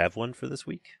 but do we have one for this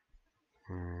week?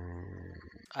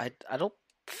 I don't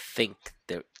think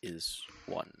there is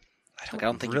one. I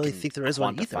don't think really think there is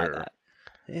one either. That.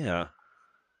 Yeah,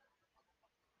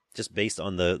 just based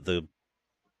on the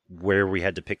where we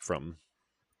had to pick from.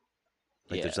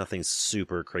 There's nothing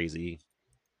super crazy,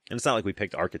 and it's not like we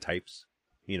picked archetypes.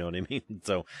 You know what I mean?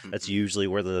 So that's usually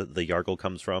where the Yargle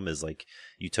comes from. Is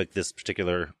you took this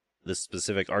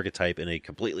specific archetype in a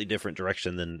completely different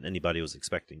direction than anybody was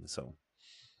expecting. So,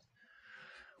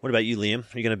 what about you, Liam?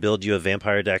 Are you going to build you a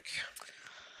vampire deck?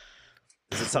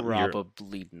 Is it something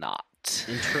probably not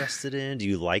interested in? Do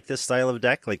you like this style of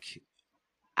deck?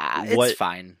 It's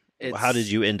fine. How did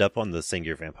you end up on the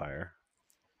Singular Vampire?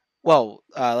 Well,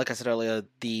 like I said earlier,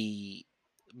 the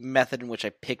method in which I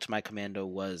picked my commando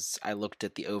was I looked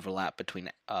at the overlap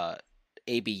between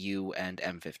ABU and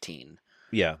M15.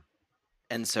 Yeah.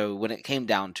 And so when it came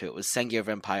down to it, was Singular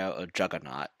Vampire or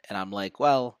Juggernaut, and I'm like,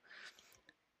 well,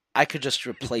 I could just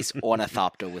replace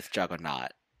Ornithopter with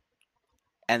Juggernaut.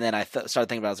 And then I started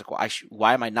thinking about it. I was like, well,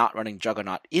 why am I not running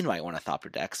Juggernaut in my Ornithopter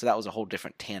deck? So that was a whole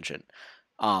different tangent.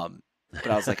 But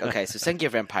I was like, okay, so Sengear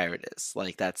Vampire it is.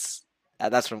 Like, that's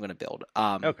what I'm going to build.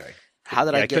 Okay. How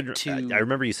did I get to... I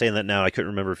remember you saying that now. I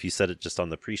couldn't remember if you said it just on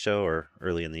the pre-show or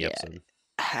early in the episode.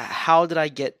 How did I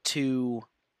get to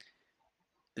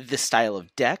this style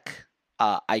of deck?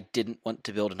 I didn't want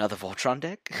to build another Voltron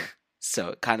deck. So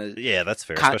it kind of... Yeah, that's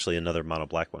fair, especially another mono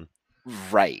black one.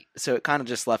 Right. So it kind of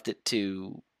just left it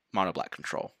to mono black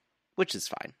control, which is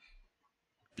fine.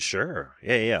 Sure.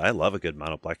 Yeah. I love a good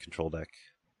mono black control deck.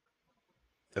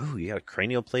 Oh, you got a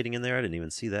cranial plating in there? I didn't even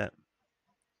see that.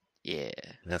 Yeah.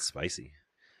 That's spicy.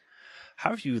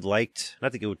 How have you liked,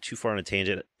 not to go too far on a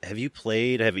tangent, have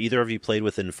either of you played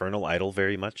with Infernal Idol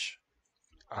very much?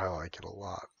 I like it a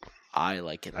lot. I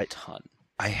like it a ton.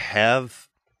 I have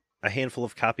a handful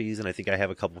of copies, and I think I have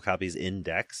a couple copies in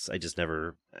decks. I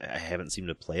haven't seemed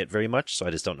to play it very much, so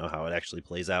I just don't know how it actually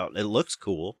plays out. It looks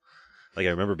cool. Like, I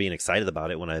remember being excited about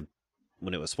it when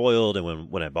it was spoiled and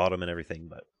when I bought them and everything,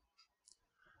 but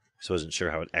I just wasn't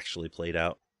sure how it actually played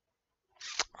out.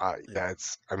 It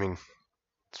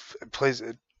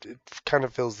kind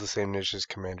of fills the same niche as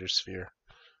Commander Sphere,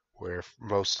 where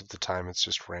most of the time it's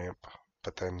just ramp,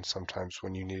 but then sometimes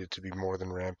when you need it to be more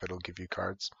than ramp, it'll give you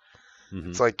cards.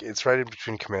 Mm-hmm. It's right in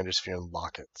between Commander Sphere and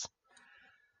Lockets.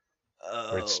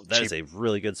 Oh, that is a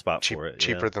really good spot for it.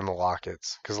 Cheaper than the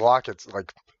Lockets, because Lockets,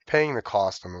 like, paying the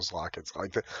cost on those Lockets,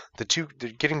 like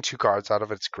getting 2 cards out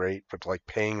of it's great, but like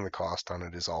paying the cost on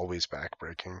it is always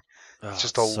backbreaking. It's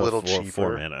just a little cheaper.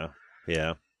 4 mana.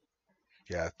 Yeah.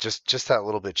 Yeah, just that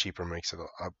little bit cheaper makes it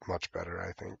much better,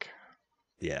 I think.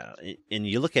 Yeah, and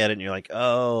you look at it and you're like,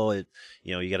 oh,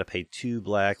 you got to pay 2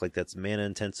 black, like that's mana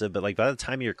intensive. But like by the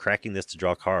time you're cracking this to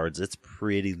draw cards, it's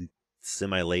pretty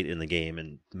semi-late in the game,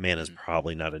 and mana's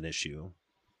probably not an issue.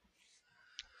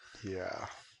 Yeah.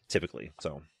 Typically,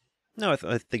 so no,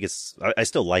 I think I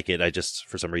still like it. I just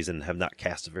for some reason have not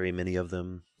cast very many of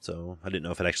them, so I didn't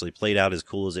know if it actually played out as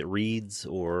cool as it reads,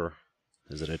 or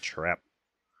is it a trap?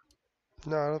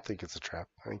 No, I don't think it's a trap.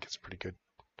 I think it's pretty good.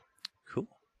 Cool.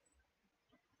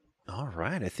 All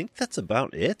right. I think that's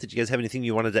about it. Did you guys have anything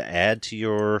you wanted to add to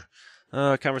your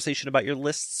conversation about your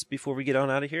lists before we get on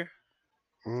out of here?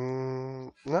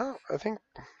 No, I think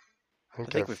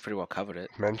we've pretty well covered it.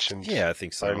 Mentioned. Yeah, I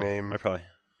think so. Our name. I probably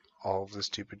all of the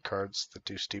stupid cards that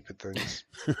do stupid things.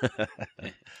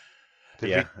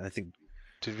 Did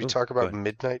we talk about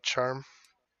Midnight Charm?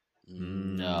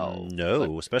 No,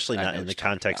 especially not in the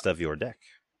context of your deck.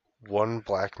 1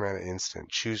 black mana instant.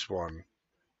 Choose one.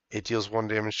 It deals 1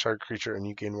 damage to target creature and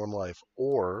you gain 1 life.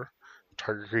 Or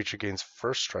target creature gains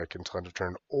first strike until end of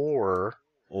turn. Or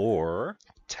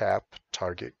tap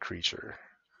target creature.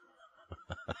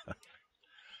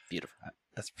 Beautiful.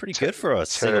 That's pretty good for a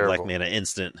single black mana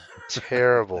instant.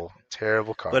 Terrible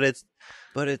card.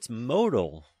 But it's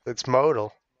modal. It's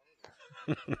modal.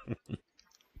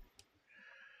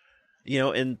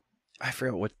 And I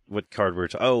forgot what card we were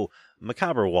talking. Oh,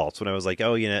 Macabre Waltz. When I was like,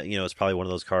 it's probably one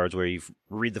of those cards where you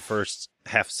read the first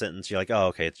half sentence, you're like, oh,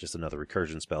 okay, it's just another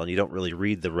recursion spell, and you don't really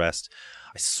read the rest.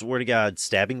 I swear to God,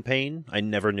 Stabbing Pain. I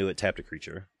never knew it tapped a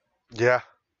creature. Yeah.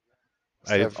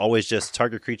 I've always just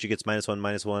target creature gets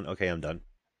 -1/-1. Okay, I'm done.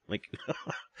 Like,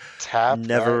 tap.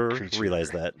 Never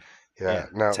realized that. Yeah,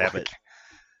 no. Tap it.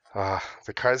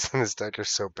 The cards in this deck are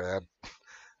so bad.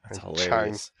 That's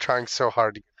hilarious. Trying so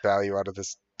hard to get value out of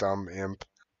this dumb imp.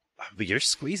 But you're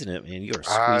squeezing it, man. You are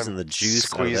squeezing the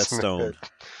juice out of that stone.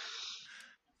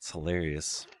 It's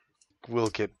hilarious. We'll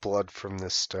get blood from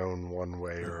this stone one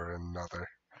way or another.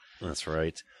 That's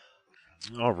right.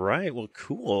 All right. Well,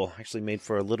 cool. Actually made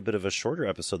for a little bit of a shorter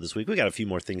episode this week. We got a few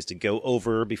more things to go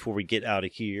over before we get out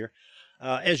of here.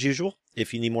 As usual,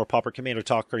 if you need more Pauper Commander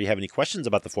talk or you have any questions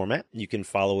about the format, you can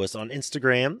follow us on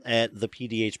Instagram at the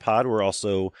PDH Pod. We're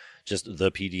also just the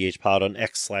PDH Pod on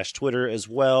X/Twitter as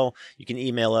well. You can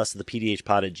email us at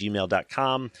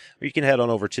thepdhpod@gmail.com, or you can head on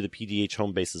over to the PDH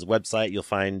Homebase's website. You'll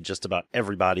find just about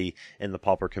everybody in the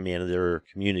Pauper Commander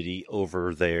community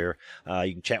over there.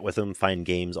 You can chat with them, find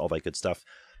games, all that good stuff.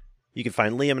 You can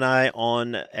find Liam and I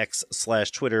on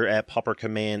X/Twitter at Pauper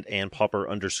Command and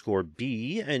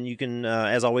Pauper_B. And you can,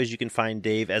 as always, you can find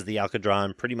Dave as the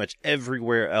Alcadron pretty much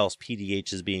everywhere else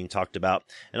PDH is being talked about.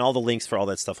 And all the links for all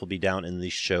that stuff will be down in the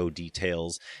show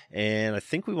details. And I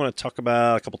think we want to talk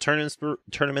about a couple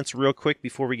tournaments real quick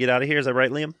before we get out of here. Is that right,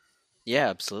 Liam? Yeah,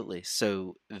 absolutely.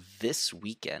 So this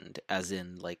weekend, as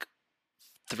in like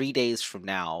 3 days from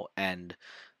now and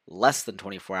less than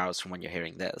 24 hours from when you're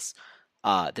hearing this,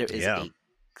 there is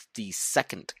the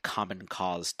second Common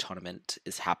Cause tournament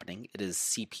is happening. It is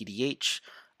CPDH.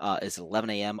 is 11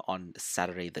 a.m. on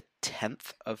Saturday, the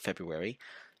 10th of February.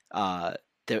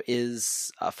 There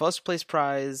is a first place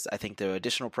prize. I think there are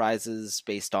additional prizes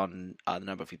based on the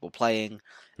number of people playing.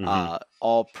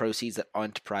 All proceeds that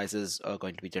aren't prizes are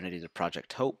going to be donated to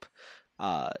Project Hope.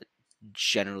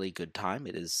 Generally good time.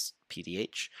 It is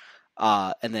PDH.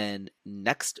 And then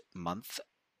next month,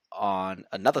 on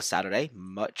another Saturday,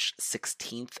 March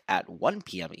 16th at 1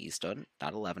 p.m. Eastern,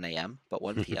 not 11 a.m., but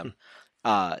 1 p.m.,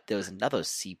 there was another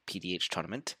CPDH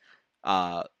tournament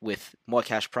with more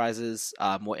cash prizes,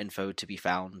 more info to be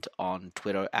found on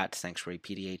Twitter at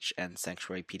SanctuaryPDH and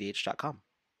SanctuaryPDH.com.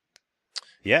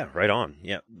 Yeah, right on.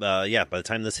 Yeah, by the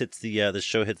time this hits the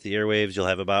show hits the airwaves, you'll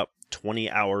have about 20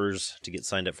 hours to get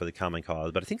signed up for the Common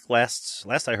Cause. But I think last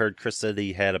I heard, Chris said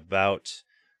he had about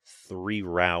 3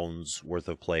 rounds worth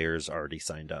of players already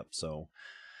signed up, so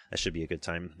that should be a good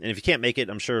time. And if you can't make it,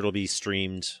 I'm sure it'll be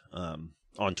streamed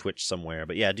on Twitch somewhere.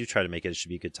 But yeah, do try to make it. It should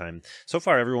be a good time. So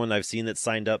far, everyone I've seen that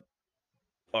signed up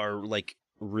are like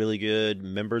really good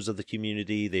members of the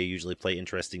community. They usually play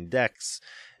interesting decks,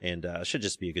 and should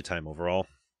just be a good time overall.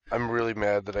 I'm really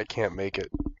mad that I can't make it.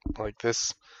 Like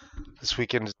this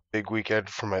weekend is a big weekend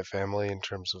for my family in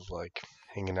terms of like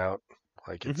hanging out.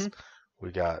 Like it's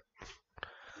we got.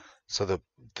 So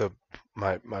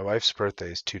my wife's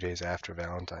birthday is 2 days after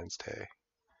Valentine's Day.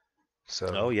 So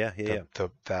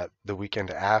the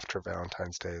weekend after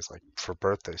Valentine's Day is like for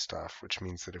birthday stuff, which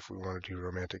means that if we want to do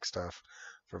romantic stuff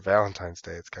for Valentine's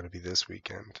Day, it's got to be this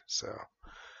weekend. So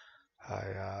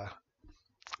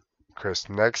Chris,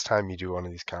 next time you do one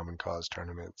of these Common Cause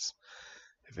tournaments,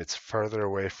 if it's further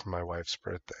away from my wife's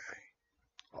birthday,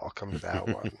 I'll come to that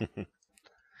one.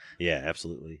 Yeah,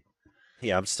 absolutely.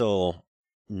 Yeah, I'm still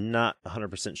not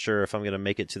 100% sure if I'm going to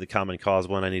make it to the Common Cause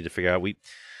one. I need to figure out.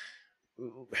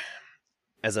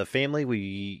 As a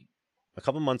family, a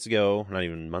couple months ago, not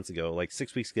even months ago, like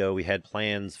 6 weeks ago, we had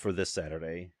plans for this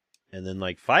Saturday. And then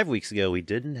like 5 weeks ago, we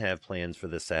didn't have plans for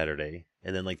this Saturday.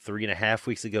 And then like 3.5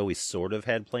 weeks ago, we sort of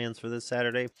had plans for this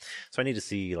Saturday. So I need to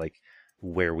see like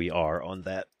where we are on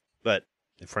that. But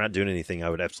if we're not doing anything, I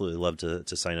would absolutely love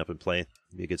to sign up and play.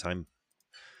 It'd be a good time.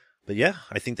 But yeah,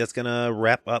 I think that's going to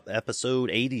wrap up episode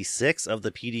 86 of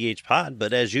the PDH pod.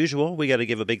 But as usual, we got to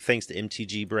give a big thanks to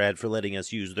MTG Brad for letting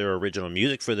us use their original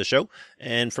music for the show.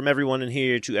 And from everyone in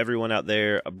here to everyone out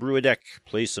there, brew a deck,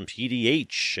 play some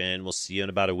PDH, and we'll see you in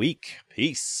about a week.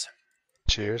 Peace.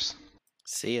 Cheers.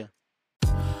 See ya.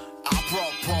 I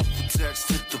brought purple text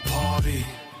to the party.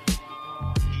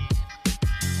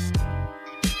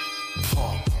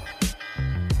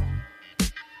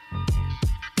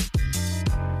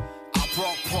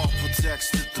 Brought purple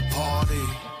text at the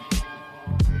party.